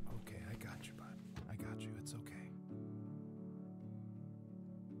 Okay, I got you, bud. I got you. It's okay.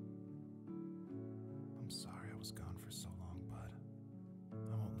 I'm sorry I was gone for so long, bud.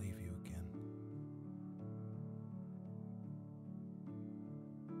 I won't leave you again.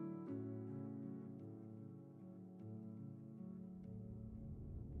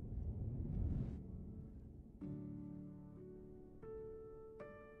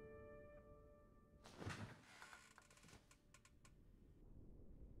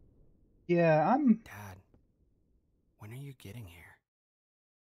 Yeah, I'm. Dad, when are you getting here?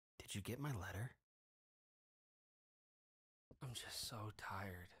 Did you get my letter? I'm just so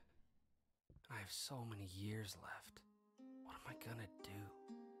tired. I have so many years left. What am I gonna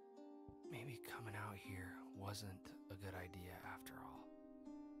do? Maybe coming out here wasn't a good idea after all.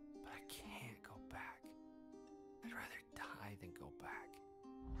 But I can't go back. I'd rather die than go back.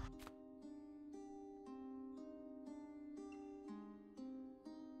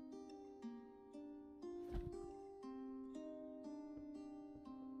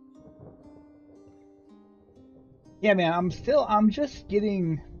 Yeah, man, I'm just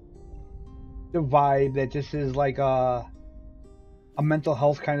getting the vibe that this is like a mental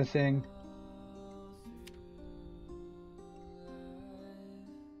health kind of thing.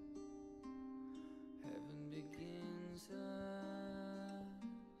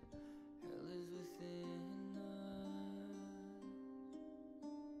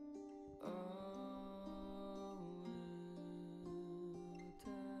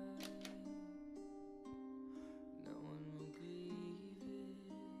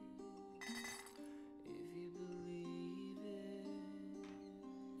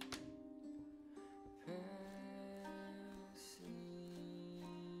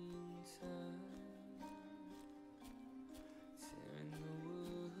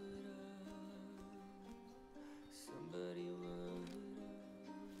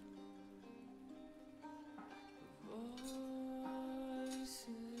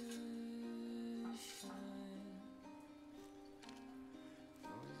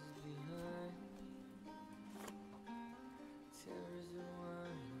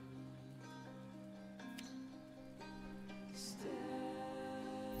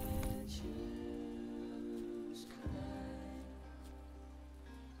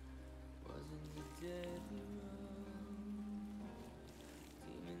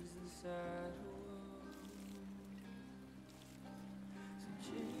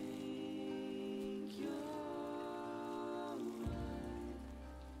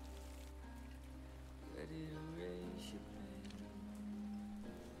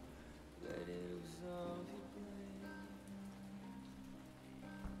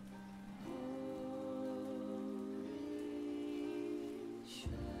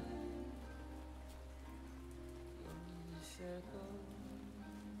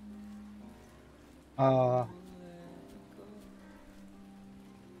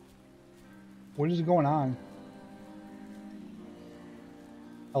 What is going on?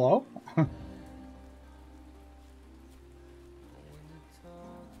 Hello?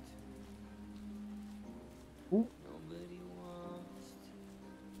 Ooh.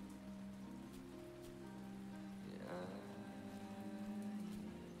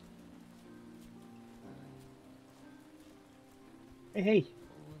 Hey, hey.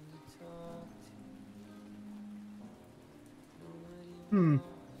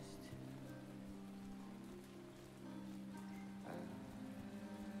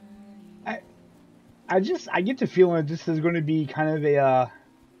 I get the feeling that this is going to be kind of a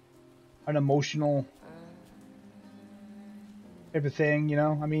an emotional type of thing, you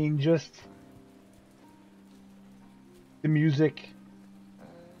know? I mean, just the music,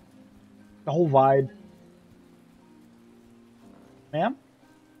 the whole vibe. Ma'am?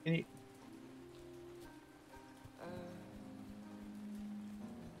 Can you...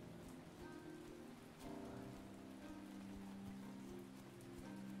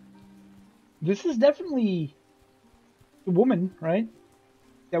 This is definitely the woman, right?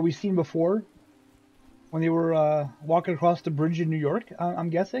 That we've seen before when they were walking across the bridge in New York,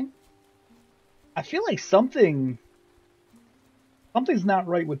 I'm guessing. I feel like something's not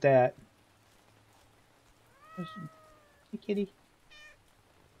right with that. Hey, kitty.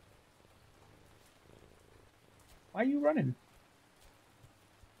 Why are you running?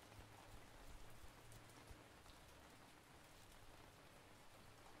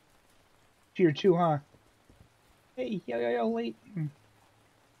 Tier 2, huh? Hey, yo, late.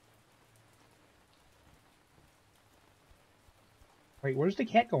 Wait, where's the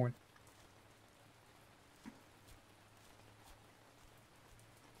cat going?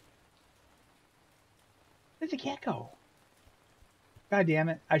 Where'd the cat go? God damn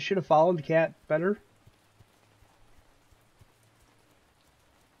it. I should have followed the cat better.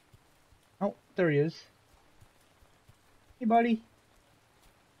 Oh, there he is. Hey, buddy.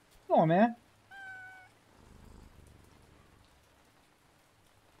 Come on, man.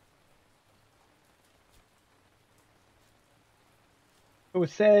 So it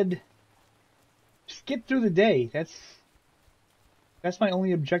said, skip through the day. That's my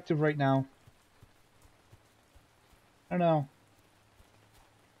only objective right now. I don't know.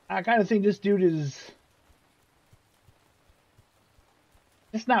 I kind of think this dude is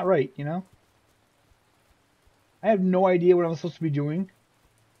just not right, you know? I have no idea what I'm supposed to be doing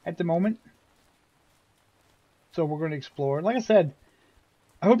at the moment. So we're going to explore. Like I said,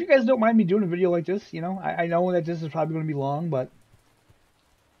 I hope you guys don't mind me doing a video like this. You know, I know that this is probably going to be long, but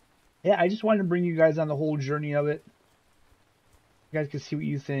yeah, I just wanted to bring you guys on the whole journey of it. You guys can see what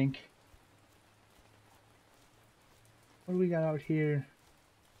you think. What do we got out here?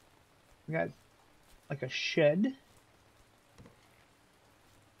 We got like a shed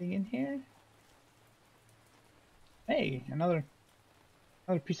thing in here. Hey, another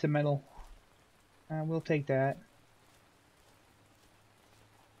piece of metal. We'll take that.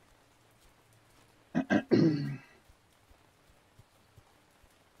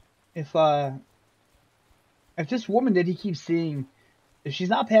 If this woman that he keeps seeing, if she's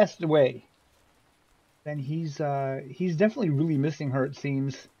not passed away, then he's definitely really missing her, it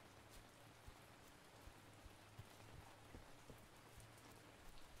seems.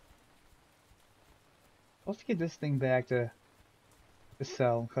 Let's get this thing back to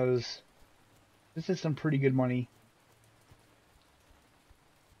sell, because this is some pretty good money.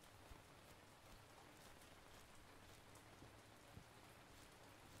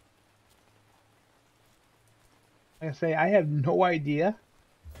 Like I say, I have no idea.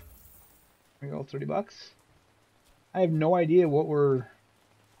 There we go, $30. I have no idea what we're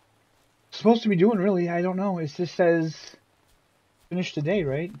supposed to be doing, really. I don't know. It just says finish today,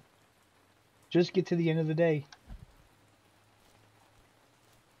 right? Just get to the end of the day.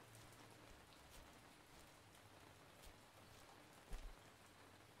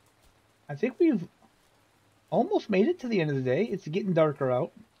 I think we've almost made it to the end of the day. It's getting darker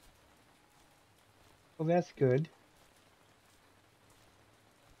out. So that's good.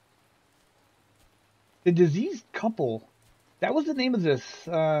 The diseased couple. That was the name of this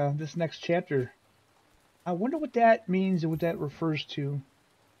this next chapter. I wonder what that means and what that refers to.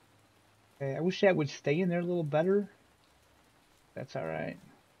 Okay, I wish that would stay in there a little better. That's alright.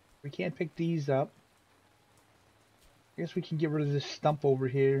 We can't pick these up. I guess we can get rid of this stump over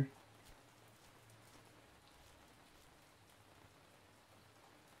here.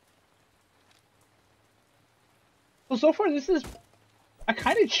 Well, so far this is a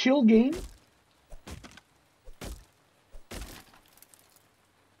kind of chill game.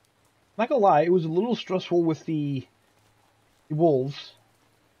 Not gonna lie, it was a little stressful with the wolves,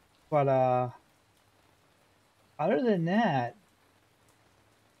 but other than that,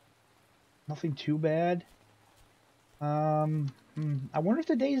 nothing too bad. I wonder if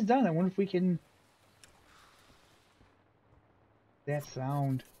the day's done. I wonder if we can. That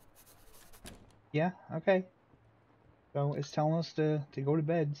sound. Yeah. Okay. So it's telling us to go to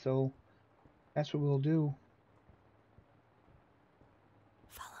bed. So that's what we'll do.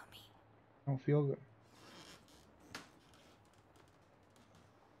 Follow me. I don't feel good.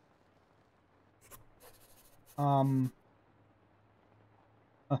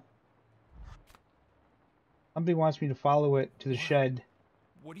 Somebody wants me to follow it to the shed.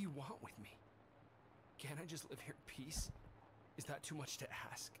 What do you want with me? Can't I just live here in peace? Is that too much to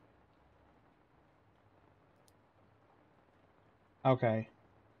ask? Okay.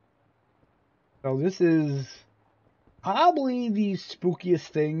 So this is probably the spookiest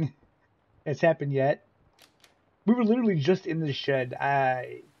thing that's happened yet. We were literally just in the shed.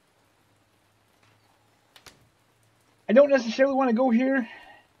 I don't necessarily want to go here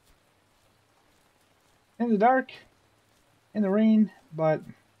in the dark, in the rain, but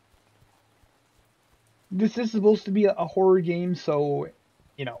this is supposed to be a horror game, so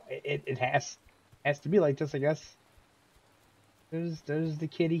you know it has to be like this, I guess. There's the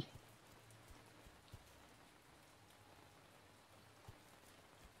kitty.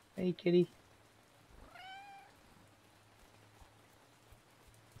 Hey, kitty.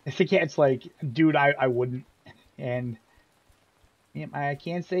 If the cat's like, dude, I wouldn't, and yeah, I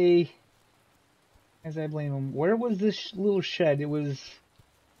can't say as I blame him. Where was this little shed? It was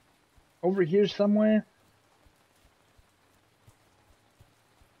over here somewhere.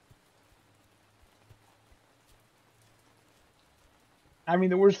 I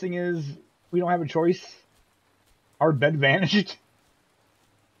mean, the worst thing is we don't have a choice. Our bed vanished.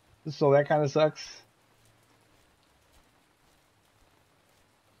 So that kind of sucks.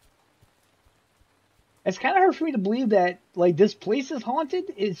 It's kind of hard for me to believe that, like, this place is haunted.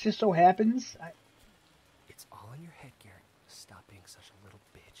 It just so happens. It's all in your head, Garrett. Stop being such a little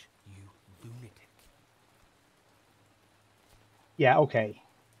bitch, you lunatic. Yeah, okay.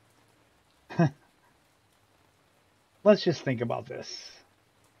 Let's just think about this.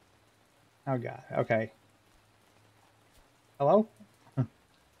 Oh, God. Okay. Hello?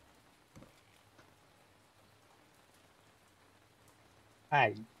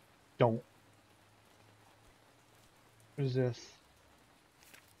 I don't. What is this?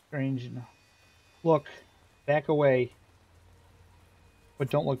 Strange. No. Look, Back away. But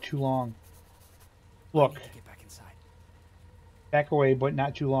don't look too long. I Look. need to get back inside. Back away, but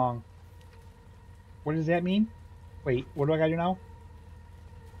not too long. What does that mean? Wait, what do I gotta do now?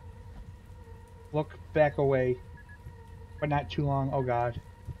 Look, back away. But not too long. Oh, God.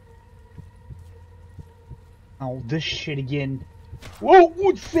 Oh, this shit again. Whoa,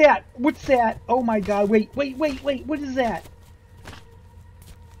 what's that? What's that? Oh, my God. Wait. What is that?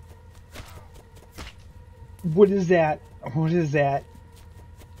 What is that? What is that?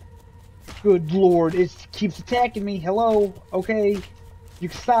 Good Lord. It keeps attacking me. Hello? Okay. You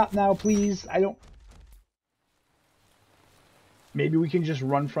can stop now, please. I don't... Maybe we can just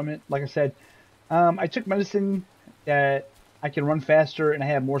run from it. Like I said, I took medicine that I can run faster and I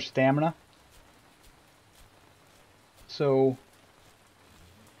have more stamina. So...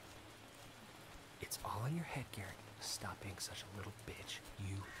 It's all in your head, Garrett. Stop being such a little bitch,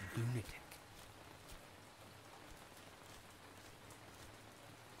 you lunatic.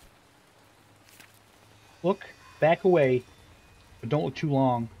 Look, back away, but don't look too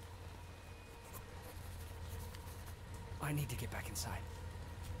long. I need to get back inside.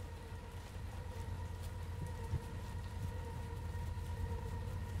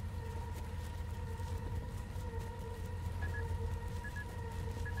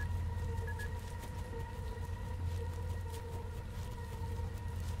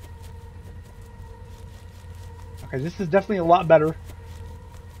 Okay, this is definitely a lot better.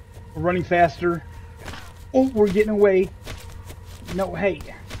 We're running faster. Oh, we're getting away. No, hey.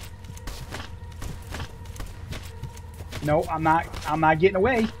 No, I'm not getting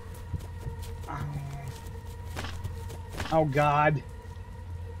away. Oh, God.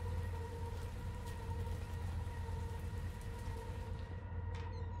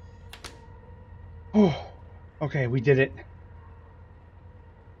 Oh, okay, we did it.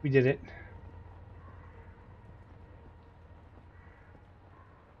 We did it.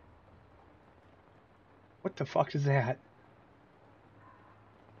 What the fuck is that?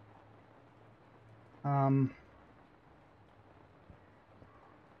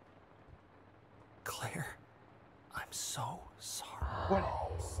 Claire, I'm so sorry.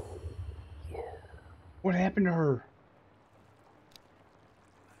 What happened to her?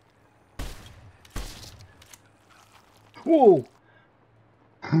 Whoa!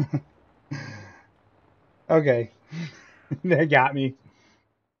 Okay. That got me.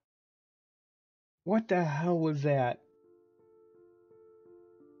 What the hell was that?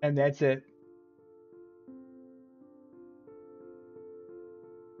 And that's it.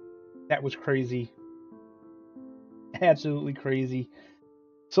 That was crazy. Absolutely crazy.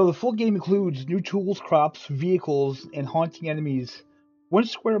 So the full game includes new tools, crops, vehicles, and haunting enemies. 1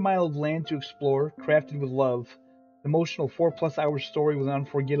 square mile of land to explore, crafted with love. Emotional 4+ hour story with an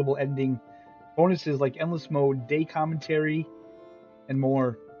unforgettable ending. Bonuses like endless mode, day commentary, and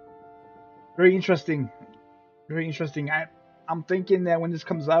more. Very interesting. Very interesting. I'm thinking that when this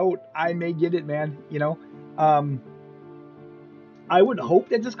comes out, I may get it, man. You know, I would hope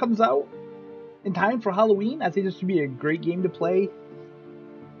that this comes out in time for Halloween. I think this would be a great game to play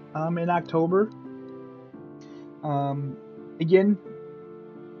in October. Again,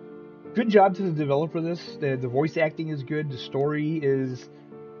 good job to the developer of this. The voice acting is good. The story is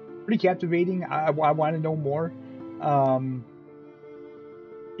pretty captivating. I want to know more.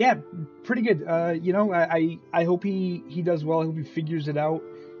 Yeah, pretty good. You know, I hope he does well. I hope he figures it out.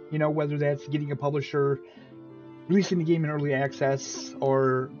 You know, whether that's getting a publisher, releasing the game in early access,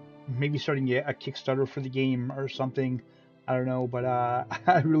 or maybe starting a Kickstarter for the game or something. I don't know, but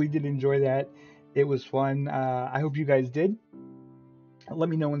I really did enjoy that. It was fun. I hope you guys did. Let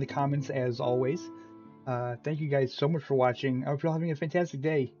me know in the comments as always. Thank you guys so much for watching. I hope you're all having a fantastic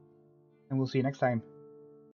day, and we'll see you next time.